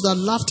because those that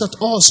laughed at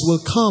us will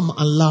come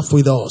and laugh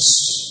with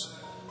us.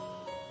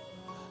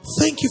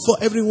 Thank you for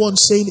everyone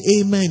saying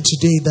amen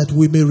today, that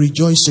we may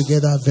rejoice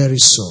together very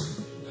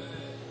soon.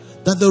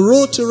 That the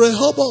road to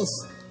Rehoboth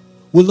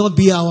will not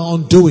be our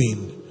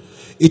undoing.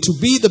 It will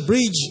be the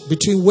bridge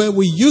between where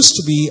we used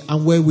to be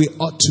and where we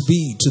ought to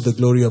be, to the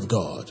glory of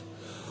God.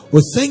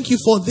 We thank you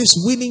for these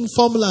winning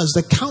formulas,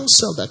 the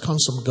counsel that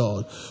comes from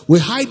God. We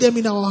hide them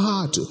in our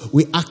heart.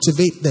 We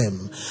activate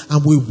them.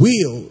 And we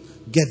will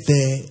get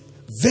there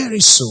very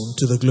soon,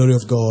 to the glory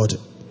of God,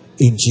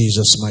 in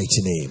Jesus'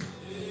 mighty name.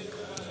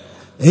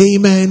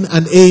 Amen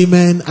and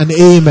amen and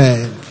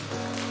amen.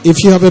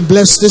 If you have been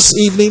blessed this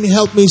evening,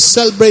 help me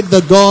celebrate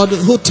the God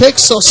who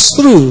takes us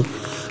through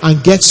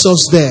and gets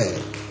us there.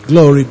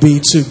 Glory be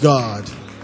to God.